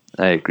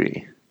 I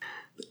agree.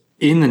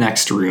 In the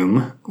next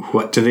room,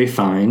 what do they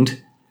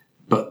find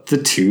but the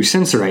two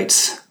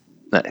Sensorites?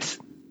 Nice.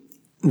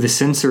 The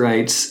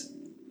Sensorites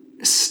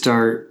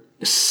start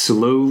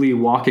slowly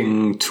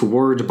walking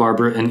toward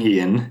Barbara and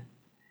Ian,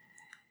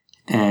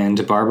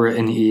 and Barbara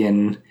and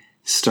Ian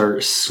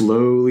start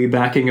slowly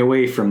backing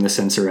away from the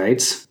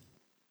Sensorites.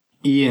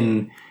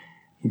 Ian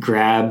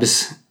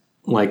grabs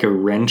a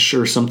wrench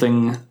or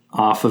something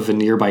off of a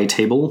nearby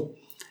table,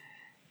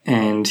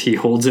 and he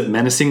holds it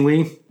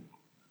menacingly,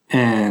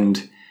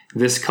 and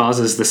this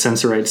causes the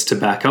Sensorites to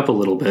back up a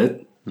little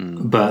bit,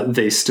 but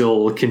they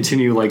still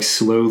continue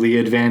slowly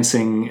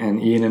advancing, and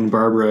Ian and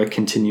Barbara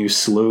continue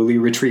slowly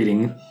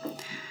retreating.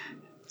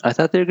 I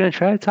thought they were going to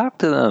try to talk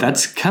to them.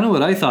 That's kind of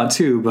what I thought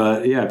too,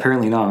 but yeah,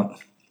 apparently not.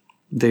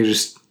 They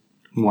just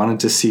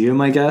wanted to see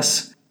him, I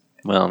guess.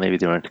 Well, maybe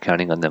they weren't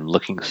counting on them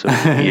looking so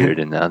weird,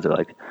 and now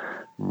they're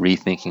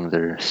rethinking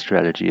their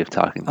strategy of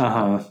talking to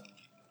them.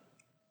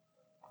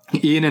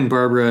 Ian and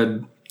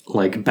Barbara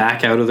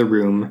back out of the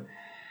room,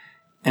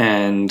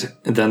 and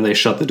then they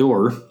shut the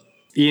door.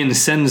 Ian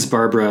sends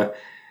Barbara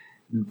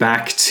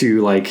back to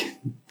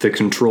the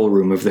control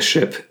room of the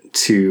ship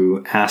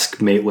to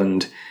ask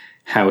Maitland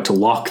how to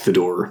lock the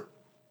door.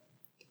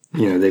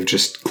 They've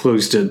just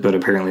closed it, but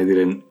apparently they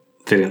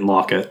didn't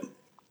lock it.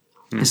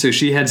 So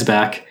she heads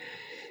back.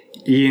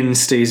 Ian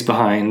stays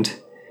behind,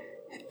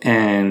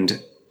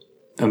 and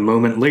a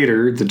moment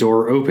later, the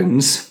door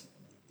opens,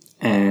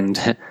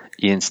 and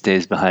Ian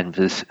stays behind with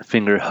his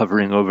finger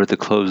hovering over the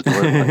closed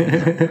door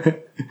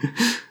button.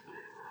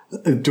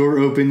 The door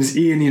opens.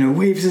 Ian,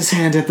 waves his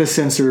hand at the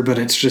sensor, but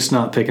it's just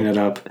not picking it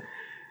up.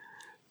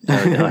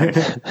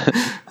 The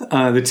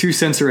two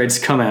Sensorites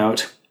come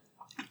out,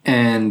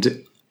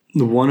 and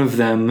one of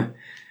them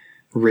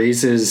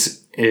raises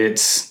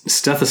its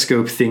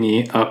stethoscope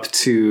thingy up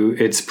to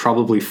its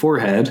probably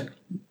forehead,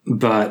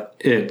 but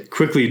it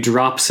quickly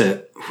drops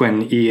it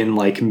when Ian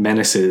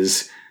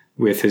menaces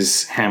with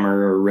his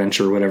hammer or wrench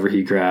or whatever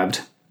he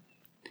grabbed.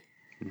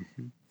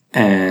 Mm-hmm.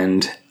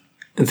 And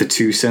the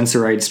two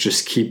Sensorites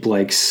just keep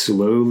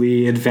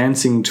slowly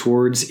advancing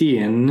towards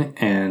Ian,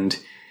 and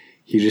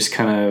he just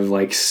kind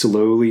of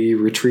slowly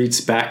retreats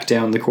back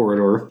down the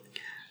corridor.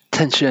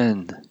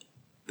 Tension.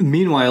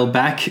 Meanwhile,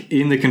 back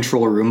in the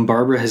control room,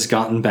 Barbara has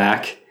gotten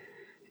back,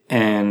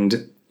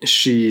 and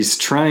she's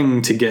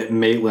trying to get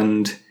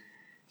Maitland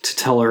to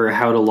tell her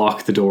how to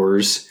lock the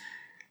doors,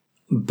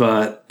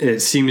 but it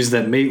seems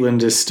that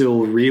Maitland is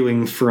still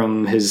reeling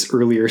from his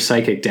earlier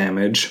psychic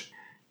damage.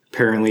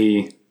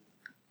 Apparently,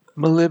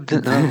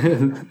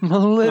 molybdenum.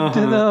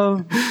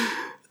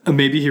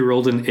 Maybe he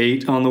rolled an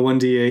 8 on the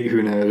 1d8,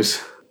 who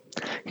knows?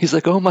 He's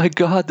like, oh my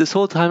god, this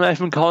whole time I've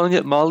been calling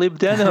it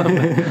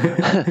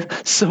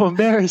molybdenum. So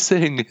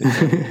embarrassing.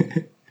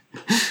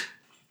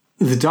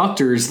 The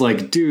doctor's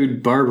like,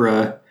 dude,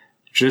 Barbara,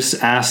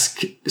 just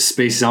ask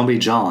Space Zombie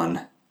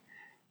John.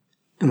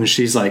 And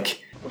she's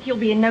like... He'll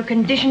be in no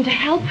condition to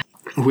help.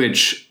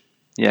 Which...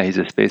 Yeah, he's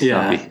a space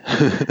zombie.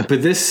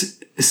 But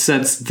this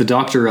sets the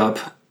doctor up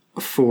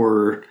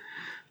for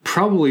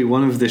probably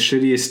one of the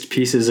shittiest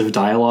pieces of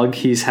dialogue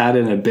he's had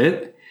in a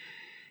bit.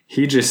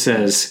 He just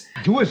says,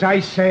 do as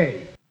I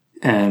say.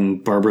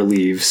 And Barbara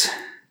leaves.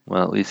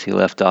 Well, at least he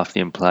left off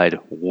the implied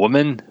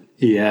woman.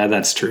 Yeah,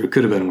 that's true.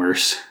 Could have been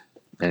worse.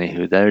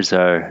 Anywho, there's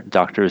our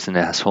doctor is an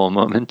asshole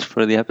moment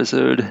for the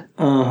episode.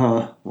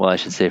 Uh-huh. Well, I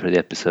should say for the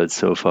episode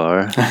so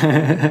far.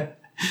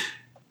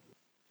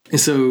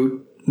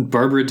 So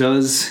Barbara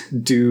does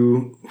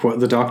do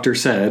what the doctor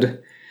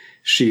said.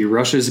 She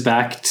rushes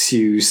back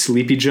to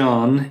Sleepy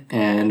John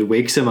and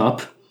wakes him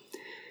up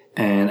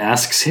and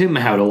asks him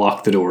how to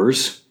lock the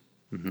doors.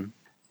 Mm-hmm.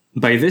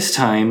 By this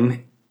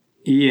time,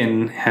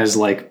 Ian has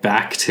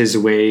backed his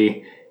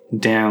way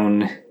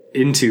down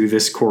into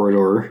this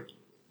corridor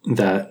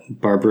that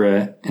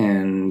Barbara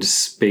and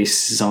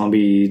Space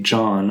Zombie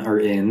John are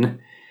in.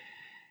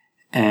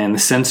 And the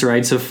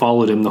Sensorites have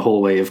followed him the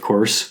whole way, of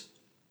course.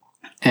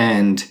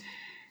 And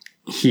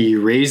he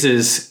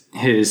raises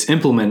his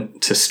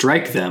implement to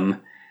strike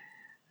them.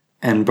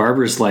 And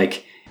Barbara's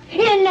like,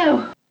 Ian,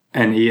 no!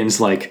 And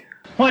Ian's like,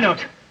 why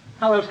not?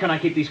 How else can I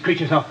keep these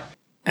creatures off?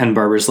 And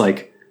Barbara's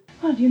like,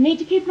 well, do you need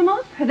to keep them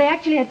off? Have they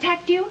actually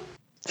attacked you?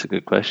 That's a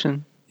good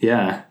question.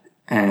 Yeah.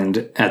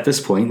 And at this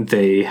point,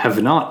 they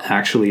have not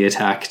actually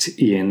attacked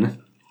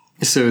Ian.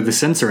 So the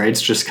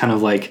Sensorites just kind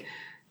of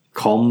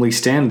calmly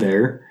stand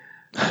there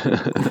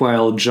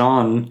while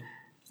John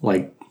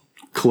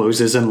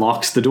closes and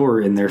locks the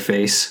door in their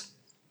face.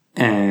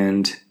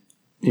 And,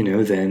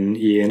 then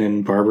Ian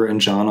and Barbara and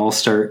John all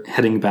start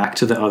heading back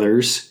to the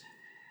others.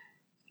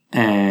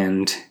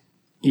 And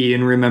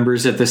Ian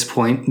remembers at this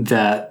point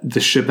that the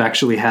ship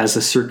actually has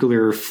a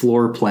circular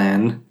floor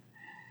plan.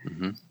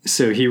 Mm-hmm.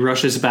 So he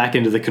rushes back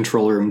into the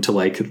control room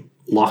to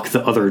lock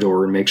the other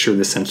door and make sure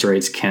the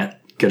Sensorites can't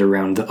get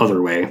around the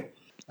other way.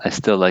 I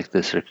still like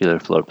the circular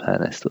floor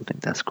plan. I still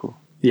think that's cool.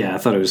 Yeah, I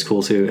thought it was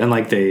cool too. And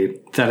that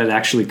it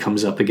actually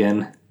comes up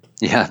again.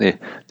 Yeah,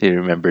 they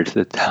remembered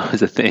that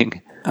was a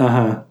thing.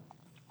 Uh-huh.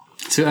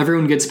 So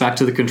everyone gets back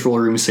to the control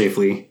room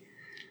safely.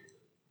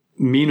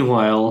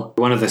 Meanwhile,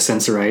 one of the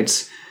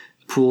Sensorites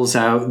pulls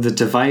out the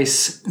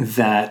device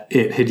that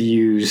it had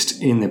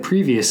used in the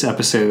previous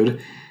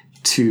episode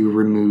to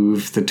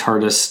remove the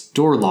TARDIS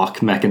door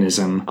lock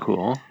mechanism.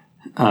 Cool.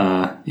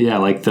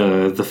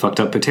 The fucked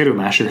up potato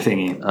masher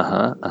thingy.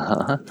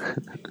 Uh-huh.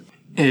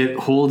 It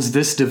holds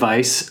this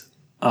device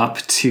up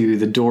to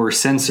the door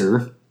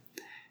sensor,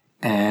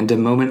 and a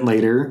moment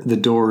later, the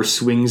door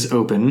swings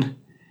open.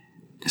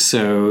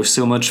 So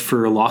much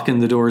for locking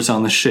the doors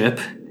on the ship.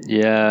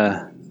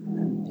 Yeah,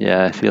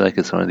 I feel like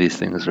it's one of these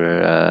things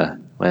where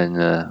when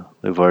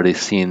we've already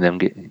seen them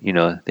get,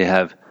 they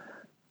have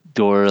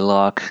door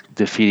lock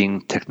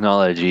defeating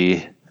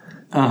technology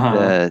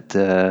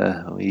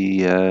that we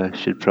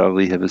should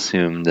probably have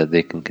assumed that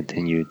they can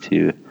continue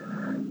to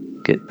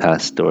get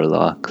past door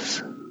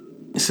locks.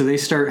 So they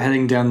start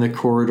heading down the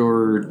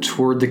corridor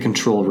toward the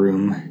control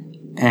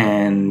room,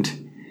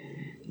 and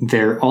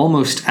they're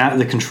almost at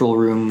the control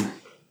room.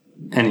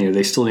 And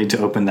they still need to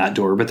open that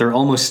door, but they're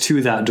almost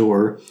to that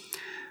door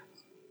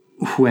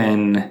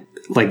when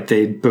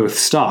they both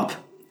stop,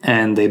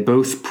 and they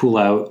both pull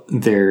out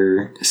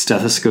their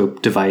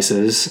stethoscope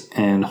devices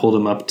and hold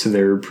them up to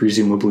their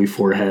presumably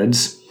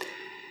foreheads.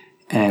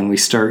 And we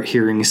start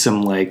hearing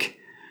some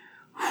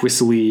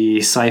whistly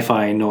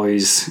sci-fi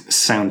noise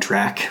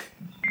soundtrack.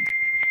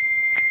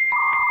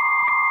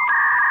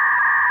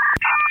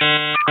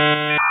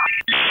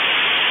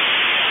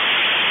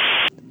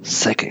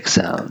 Psychic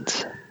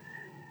sounds.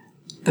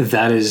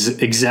 That is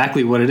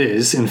exactly what it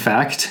is, in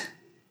fact.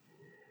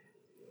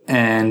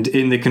 And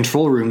in the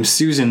control room,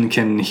 Susan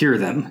can hear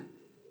them.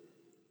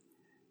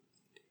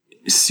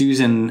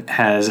 Susan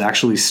has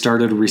actually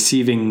started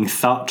receiving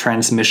thought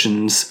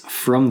transmissions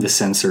from the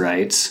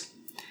Sensorites,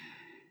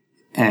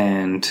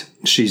 and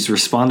she's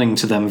responding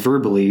to them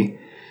verbally.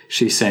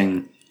 She's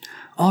saying,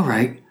 "All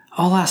right,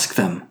 I'll ask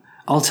them.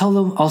 I'll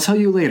tell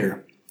you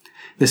later.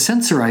 The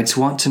Sensorites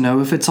want to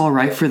know if it's all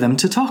right for them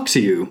to talk to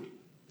you."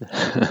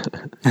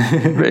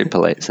 Very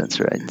polite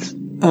Sensorites.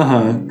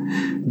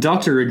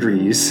 Doctor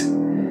agrees,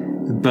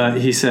 but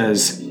he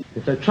says,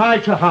 if they try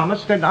to harm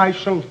us, then I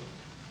shall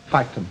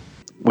fight them.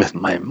 With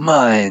my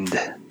mind.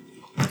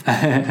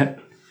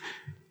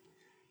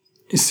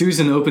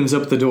 Susan opens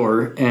up the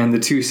door, and the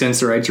two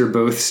Sensorites are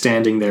both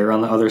standing there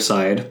on the other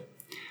side.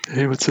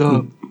 Hey, what's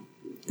up?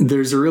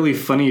 There's a really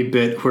funny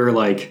bit where,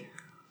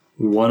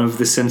 one of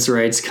the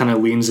Sensorites kind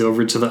of leans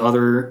over to the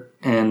other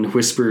and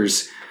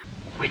whispers,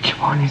 "Which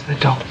one is the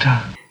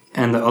doctor?"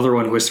 And the other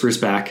one whispers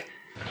back,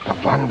 "The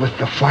one with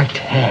the white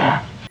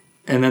hair."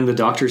 And then the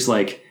doctor's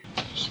like,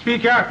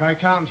 Speak up, I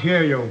can't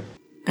hear you.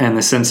 And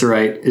the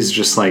Sensorite is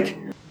just like,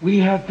 we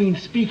have been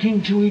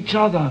speaking to each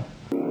other.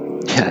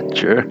 Yeah,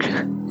 jerk.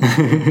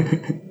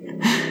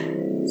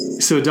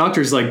 So the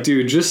doctor's like,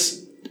 dude,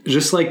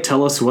 just like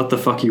tell us what the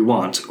fuck you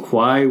want.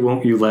 Why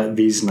won't you let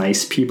these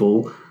nice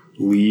people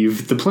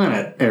leave the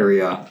planet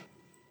area?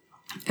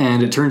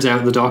 And it turns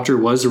out the doctor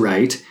was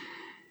right.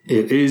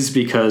 It is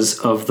because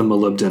of the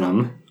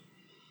molybdenum.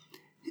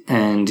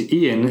 And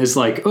Ian is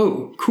like,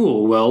 oh,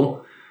 cool,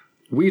 well,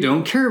 we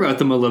don't care about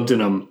the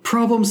molybdenum.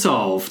 Problem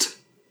solved.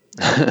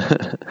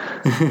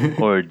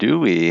 Or do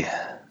we?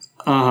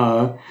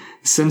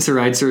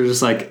 Sensorites are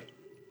just like,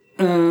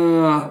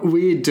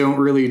 we don't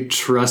really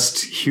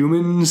trust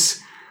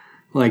humans.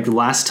 Like,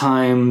 last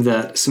time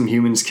that some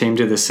humans came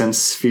to the sense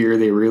sphere,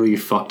 they really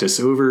fucked us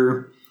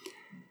over.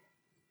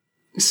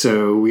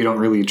 So we don't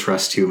really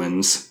trust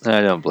humans.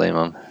 I don't blame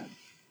them.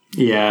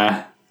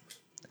 Yeah.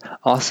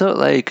 Also,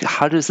 like,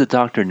 how does the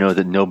doctor know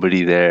that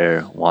nobody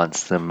there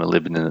wants the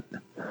molybdenum?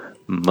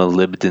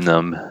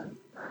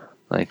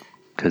 Like,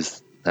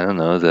 because, I don't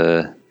know,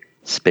 the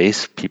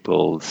space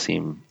people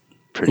seem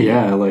pretty,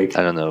 like,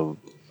 I don't know,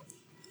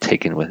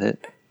 taken with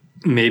it.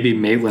 Maybe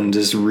Maitland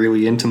is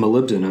really into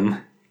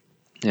molybdenum.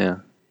 Yeah.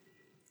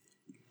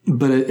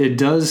 But it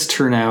does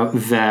turn out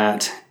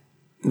that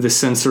the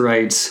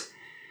Sensorites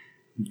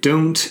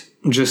don't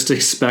just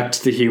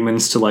expect the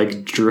humans to,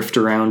 like, drift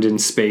around in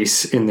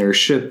space in their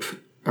ship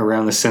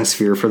around the sense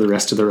sphere for the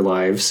rest of their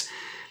lives.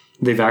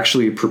 They've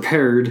actually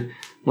prepared,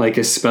 like,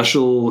 a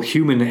special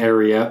human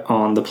area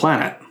on the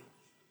planet.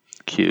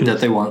 Cute.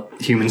 That they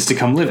want humans to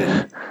come live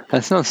in.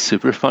 That sounds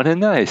super fun and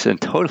nice and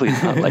totally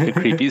not like a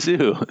creepy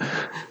zoo.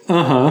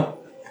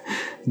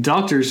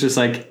 Doctor's just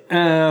like,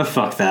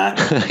 fuck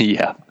that.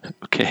 Yeah,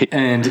 okay.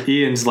 And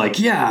Ian's like,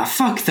 yeah,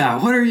 fuck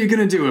that. What are you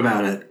going to do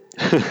about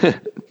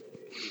it?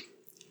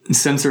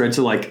 Sensorites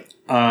are like,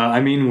 I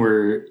mean,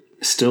 we're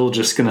still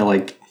just going to,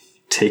 like,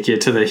 take you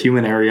to the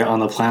human area on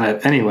the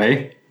planet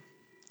anyway.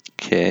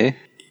 Okay.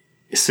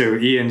 So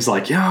Ian's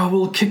like, yeah,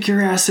 we'll kick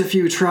your ass if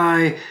you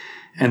try.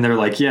 And they're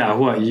like, yeah,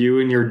 what, you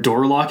and your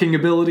door locking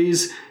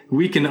abilities?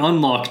 We can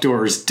unlock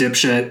doors,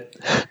 dipshit.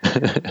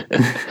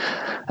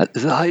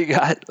 Is that all you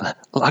got?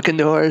 Locking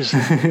doors?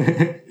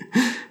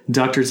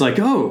 Doctor's like,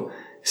 oh,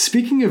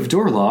 speaking of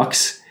door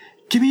locks,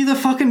 give me the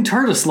fucking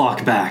TARDIS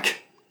lock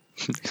back.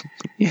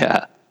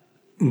 Yeah.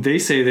 They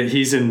say that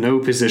he's in no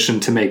position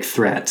to make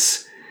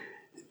threats.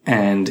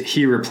 And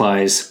he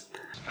replies,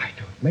 I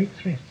don't make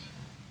threats,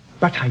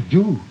 but I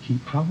do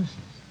keep promises.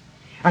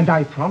 And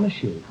I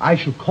promise you, I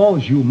shall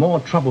cause you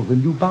more trouble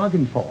than you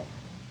bargained for.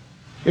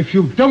 If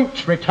you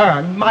don't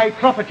return my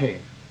property.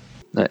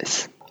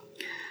 Nice.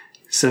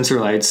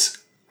 Sensorites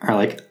are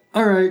like,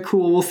 all right,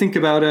 cool, we'll think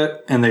about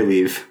it. And they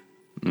leave.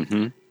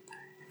 Mm-hmm.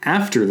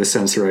 After the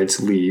Sensorites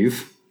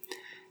leave,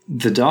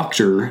 the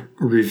doctor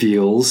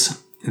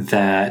reveals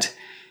that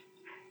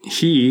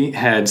he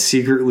had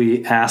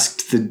secretly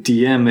asked the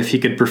DM if he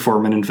could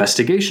perform an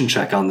investigation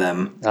check on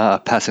them.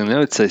 Passing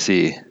notes, I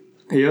see.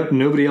 Yep,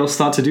 nobody else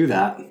thought to do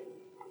that.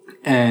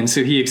 And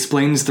so he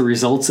explains the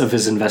results of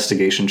his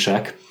investigation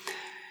check.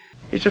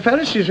 It's a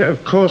fallacy,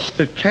 of course,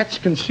 that cats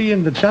can see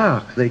in the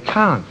dark. They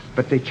can't,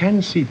 but they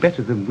can see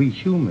better than we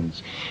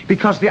humans,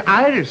 because the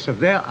iris of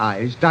their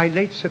eyes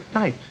dilates at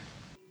night.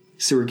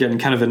 So we're getting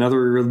kind of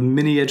another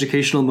mini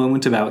educational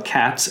moment about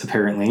cats,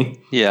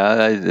 apparently.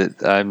 Yeah,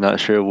 I'm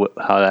not sure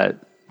how that,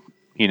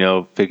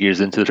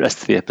 figures into the rest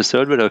of the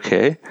episode, but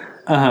okay.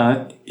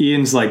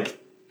 Ian's like,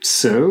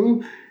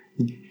 so?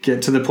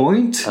 Get to the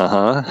point?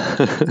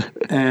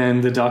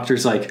 And the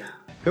doctor's like,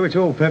 oh, it's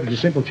all perfectly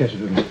simple,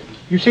 Chesterton.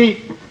 You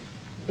see,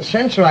 the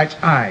Sensorite's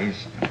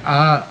eyes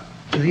are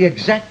the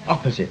exact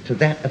opposite to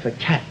that of a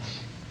cat's.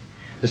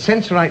 The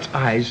Sensorite's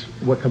eyes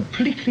were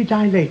completely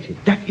dilated.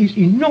 That is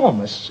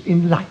enormous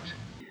in light.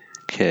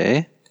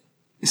 Okay.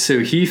 So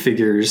he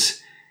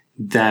figures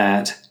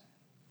that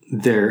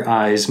their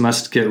eyes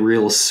must get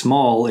real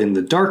small in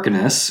the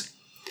darkness,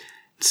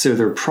 so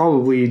they're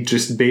probably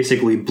just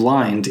basically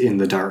blind in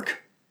the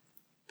dark.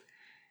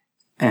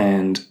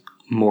 And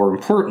more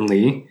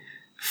importantly,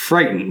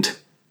 frightened.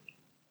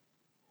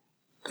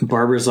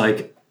 Barbara's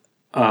like,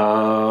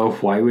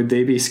 why would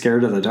they be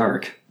scared of the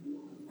dark?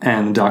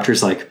 And the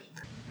doctor's like,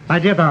 my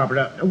dear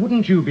Barbara,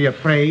 wouldn't you be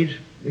afraid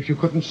if you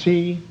couldn't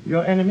see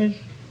your enemies?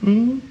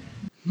 I'm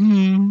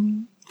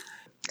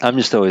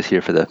just always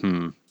here for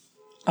the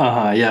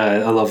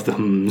yeah, I love the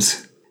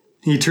hmms.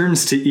 He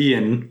turns to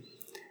Ian,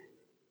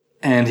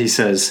 and he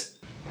says,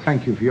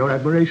 thank you for your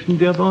admiration,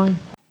 dear boy.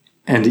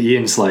 And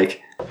Ian's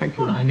like, thank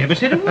you. I never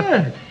said a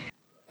word.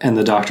 And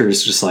the doctor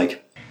is just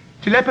like,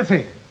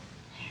 telepathy.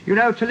 You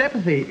know,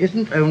 telepathy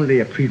isn't only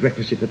a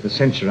prerequisite of the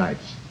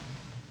Sensorites.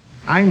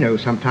 I know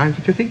sometimes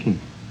what you're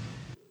thinking.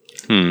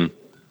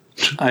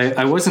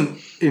 I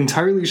wasn't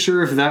entirely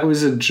sure if that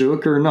was a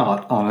joke or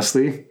not,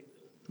 honestly.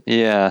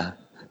 Yeah.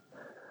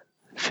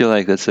 I feel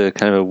like that's a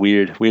kind of a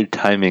weird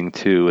timing,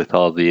 too, with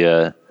all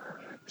the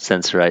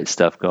Sensorite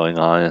stuff going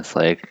on. It's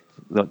like,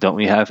 don't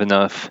we have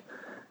enough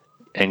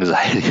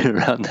anxiety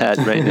around that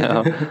right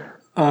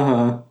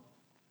now?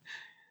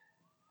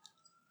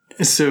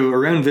 So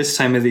around this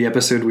time of the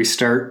episode, we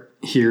start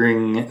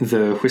hearing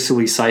the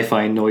whistly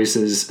sci-fi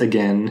noises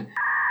again,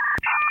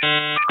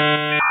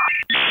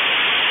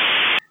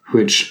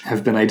 which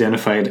have been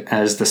identified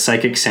as the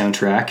psychic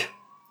soundtrack.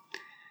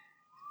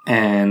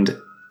 And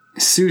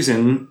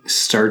Susan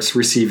starts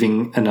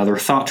receiving another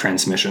thought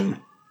transmission.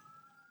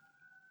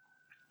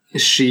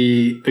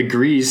 She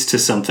agrees to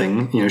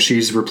something. You know,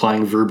 she's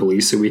replying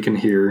verbally, so we can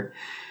hear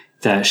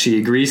that she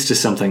agrees to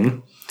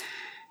something.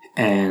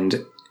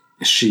 And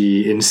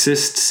she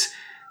insists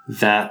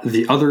that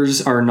the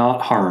others are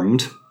not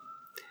harmed.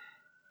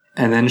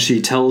 And then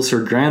she tells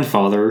her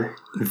grandfather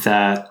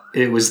that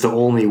it was the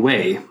only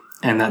way,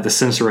 and that the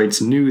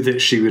Sensorites knew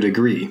that she would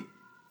agree.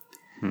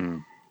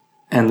 And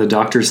the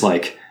doctor's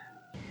like,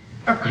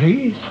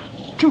 agree?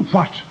 To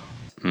what?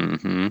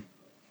 Mm-hmm.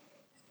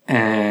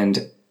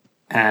 And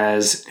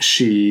as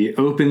she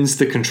opens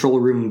the control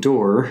room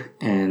door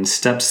and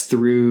steps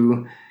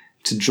through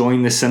to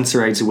join the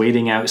Sensorites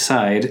waiting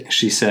outside,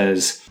 she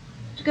says,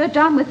 to go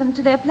down with them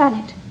to their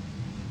planet.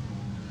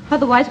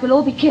 Otherwise we'll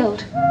all be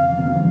killed.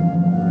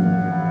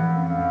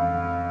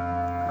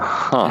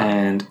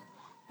 And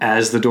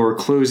as the door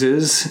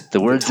closes, the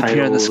words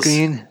appear on the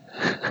screen.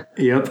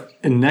 Yep.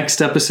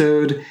 Next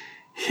episode,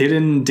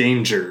 Hidden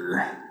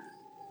Danger.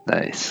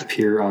 Nice.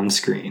 Appear on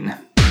screen.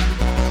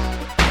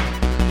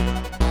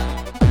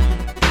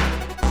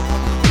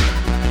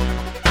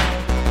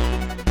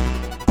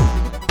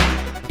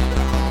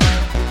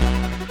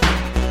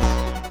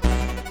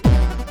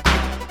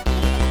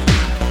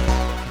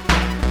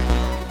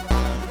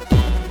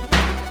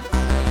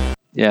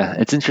 Yeah,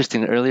 it's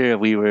interesting. Earlier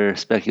we were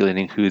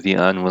speculating who the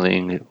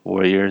Unwilling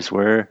Warriors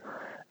were,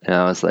 and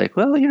I was like,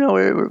 well, you know,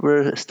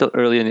 we're still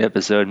early in the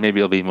episode.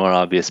 Maybe it'll be more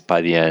obvious by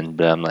the end,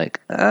 but I'm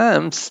like,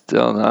 I'm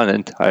still not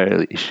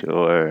entirely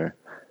sure.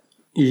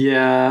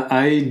 Yeah,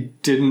 I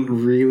didn't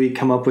really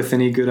come up with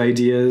any good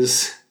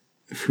ideas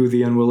of who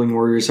the Unwilling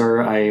Warriors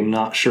are. I'm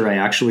not sure I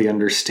actually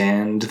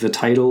understand the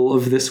title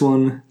of this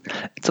one.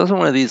 It's also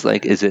one of these,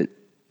 like, is it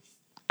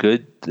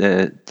good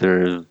that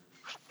they're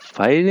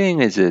fighting?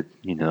 Is it,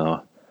 you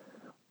know,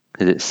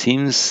 because it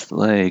seems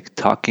like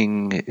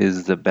talking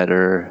is the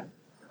better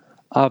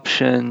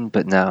option,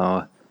 but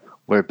now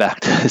we're back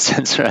to the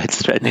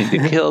Sensorites threatening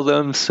to kill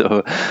them,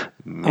 so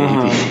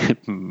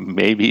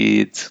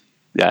maybe it's,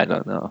 I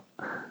don't know.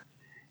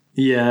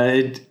 Yeah,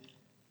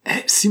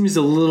 it seems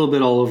a little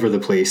bit all over the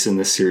place in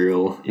this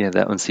serial. Yeah,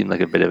 that one seemed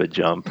like a bit of a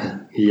jump.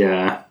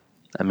 Yeah.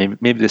 I mean,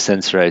 maybe the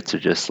Sensorites are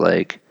just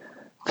like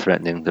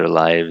threatening their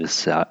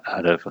lives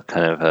out of a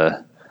kind of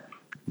a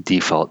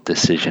default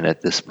decision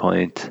at this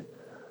point.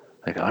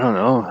 Like, I don't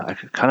know, I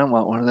kind of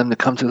want one of them to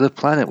come to the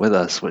planet with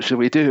us. What should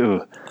we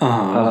do?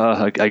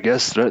 I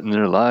guess threaten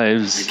their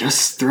lives. I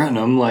guess threaten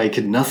them, like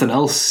nothing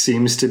else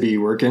seems to be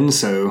working,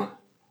 so...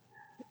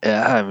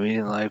 Yeah, I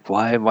mean, like,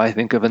 why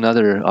think of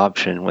another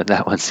option when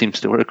that one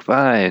seems to work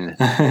fine?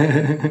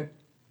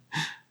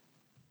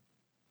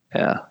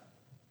 Yeah.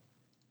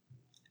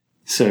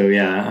 So,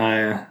 yeah,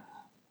 I'm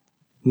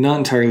not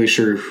entirely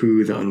sure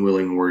who the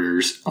Unwilling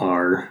Warriors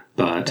are,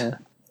 but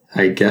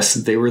I guess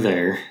they were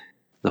there.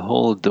 The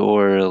whole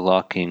door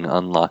locking,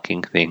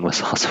 unlocking thing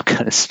was also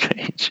kind of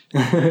strange.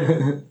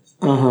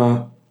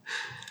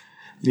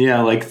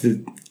 Yeah, like,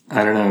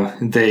 I don't know,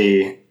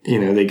 they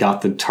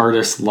got the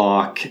TARDIS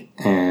lock,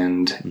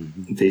 and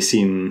they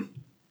seem,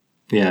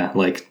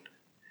 like,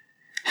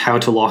 how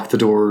to lock the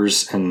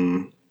doors,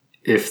 and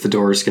if the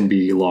doors can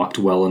be locked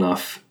well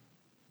enough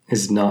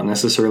is not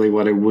necessarily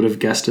what I would have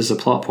guessed as a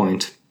plot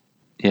point.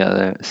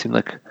 Yeah, it seemed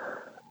like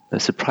a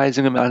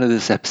surprising amount of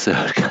this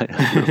episode kind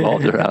of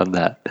revolved around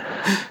that.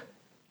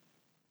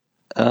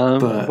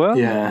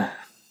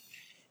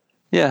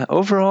 Yeah,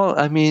 overall,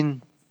 I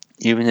mean,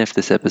 even if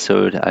this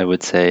episode, I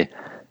would say,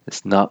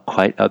 it's not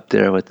quite up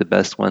there with the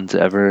best ones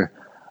ever,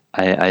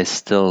 I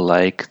still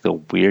like the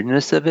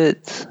weirdness of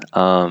it,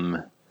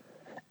 and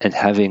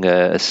having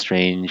a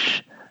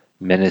strange,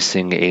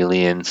 menacing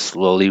alien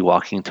slowly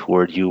walking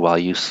toward you while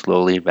you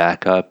slowly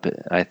back up,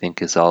 I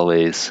think is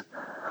always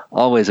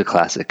a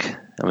classic.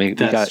 I mean, we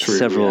got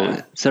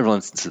several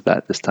instances of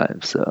that this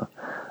time, so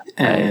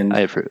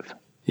I approve.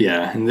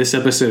 Yeah, and this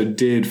episode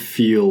did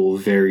feel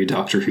very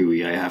Doctor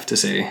Who-y, I have to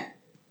say.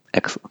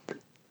 Excellent.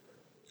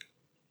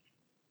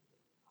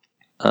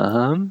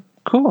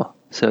 Cool.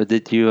 So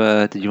did you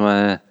want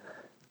to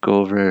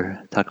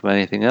talk about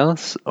anything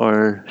else,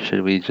 or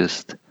should we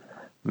just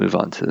move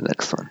on to the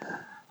next one?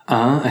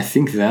 I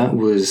think that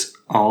was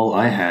all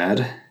I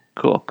had.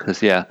 Cool,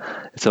 because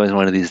it's always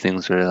one of these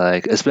things where,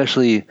 like,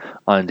 especially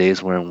on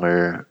days when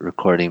we're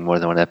recording more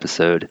than one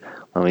episode,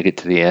 when we get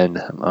to the end,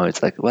 I'm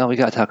always like, well, we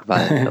got to talk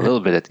about it a little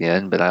bit at the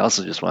end, but I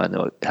also just want to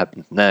know what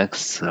happens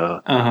next,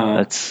 so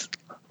let's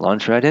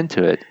launch right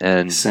into it.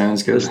 And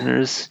sounds good.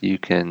 Listeners, you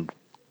can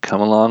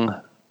come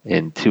along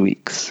in 2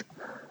 weeks.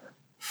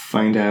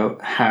 Find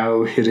out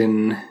how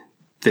hidden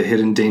the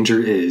hidden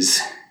danger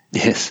is.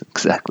 Yes,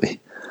 exactly.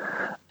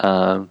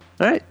 All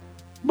right,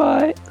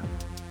 bye.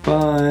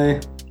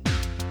 Bye.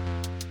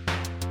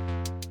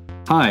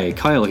 Hi,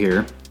 Kyle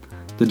here.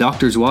 The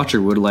Doctor's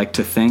Watcher would like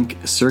to thank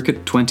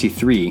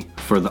Circuit23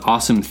 for the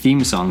awesome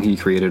theme song he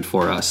created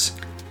for us.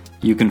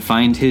 You can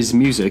find his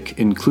music,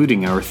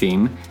 including our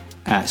theme,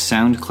 at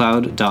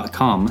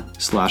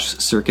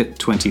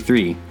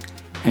soundcloud.com/circuit23,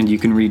 and you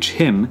can reach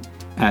him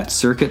at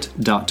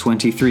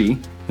circuit.23,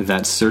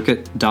 that's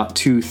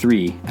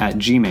circuit.23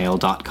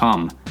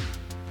 @gmail.com.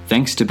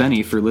 Thanks to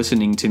Benny for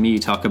listening to me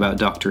talk about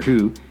Doctor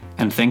Who,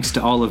 and thanks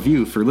to all of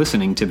you for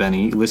listening to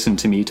Benny listen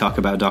to me talk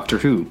about Doctor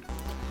Who.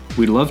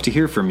 We'd love to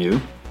hear from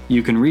you.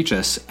 You can reach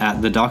us at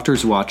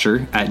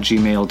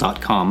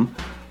thedoctorswatcher@gmail.com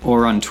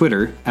or on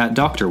Twitter at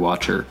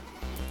DoctorWatcher.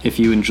 If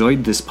you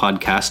enjoyed this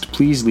podcast,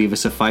 please leave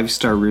us a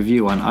 5-star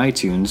review on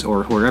iTunes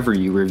or wherever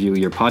you review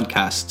your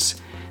podcasts.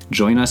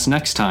 Join us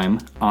next time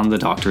on The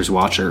Doctor's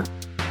Watcher.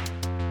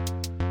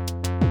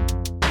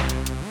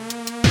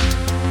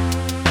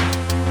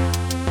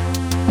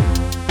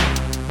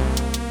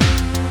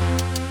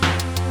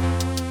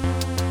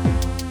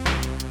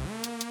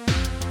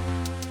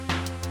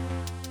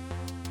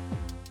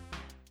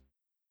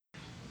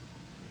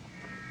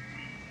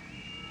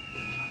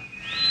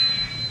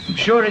 I'm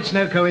sure it's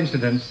no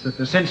coincidence that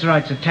the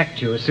Sensorites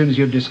attacked you as soon as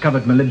you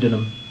discovered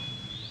molybdenum.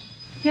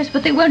 Yes,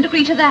 but they won't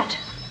agree to that.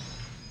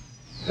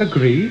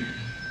 Agree?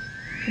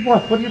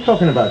 What? What are you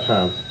talking about,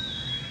 child?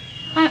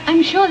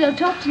 I'm sure they'll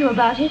talk to you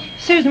about it.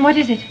 Susan, what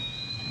is it?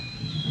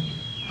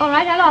 All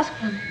right, I'll ask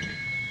them.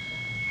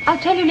 I'll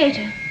tell you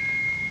later.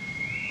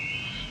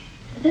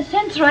 The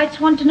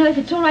Sensorites want to know if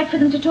it's all right for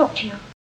them to talk to you.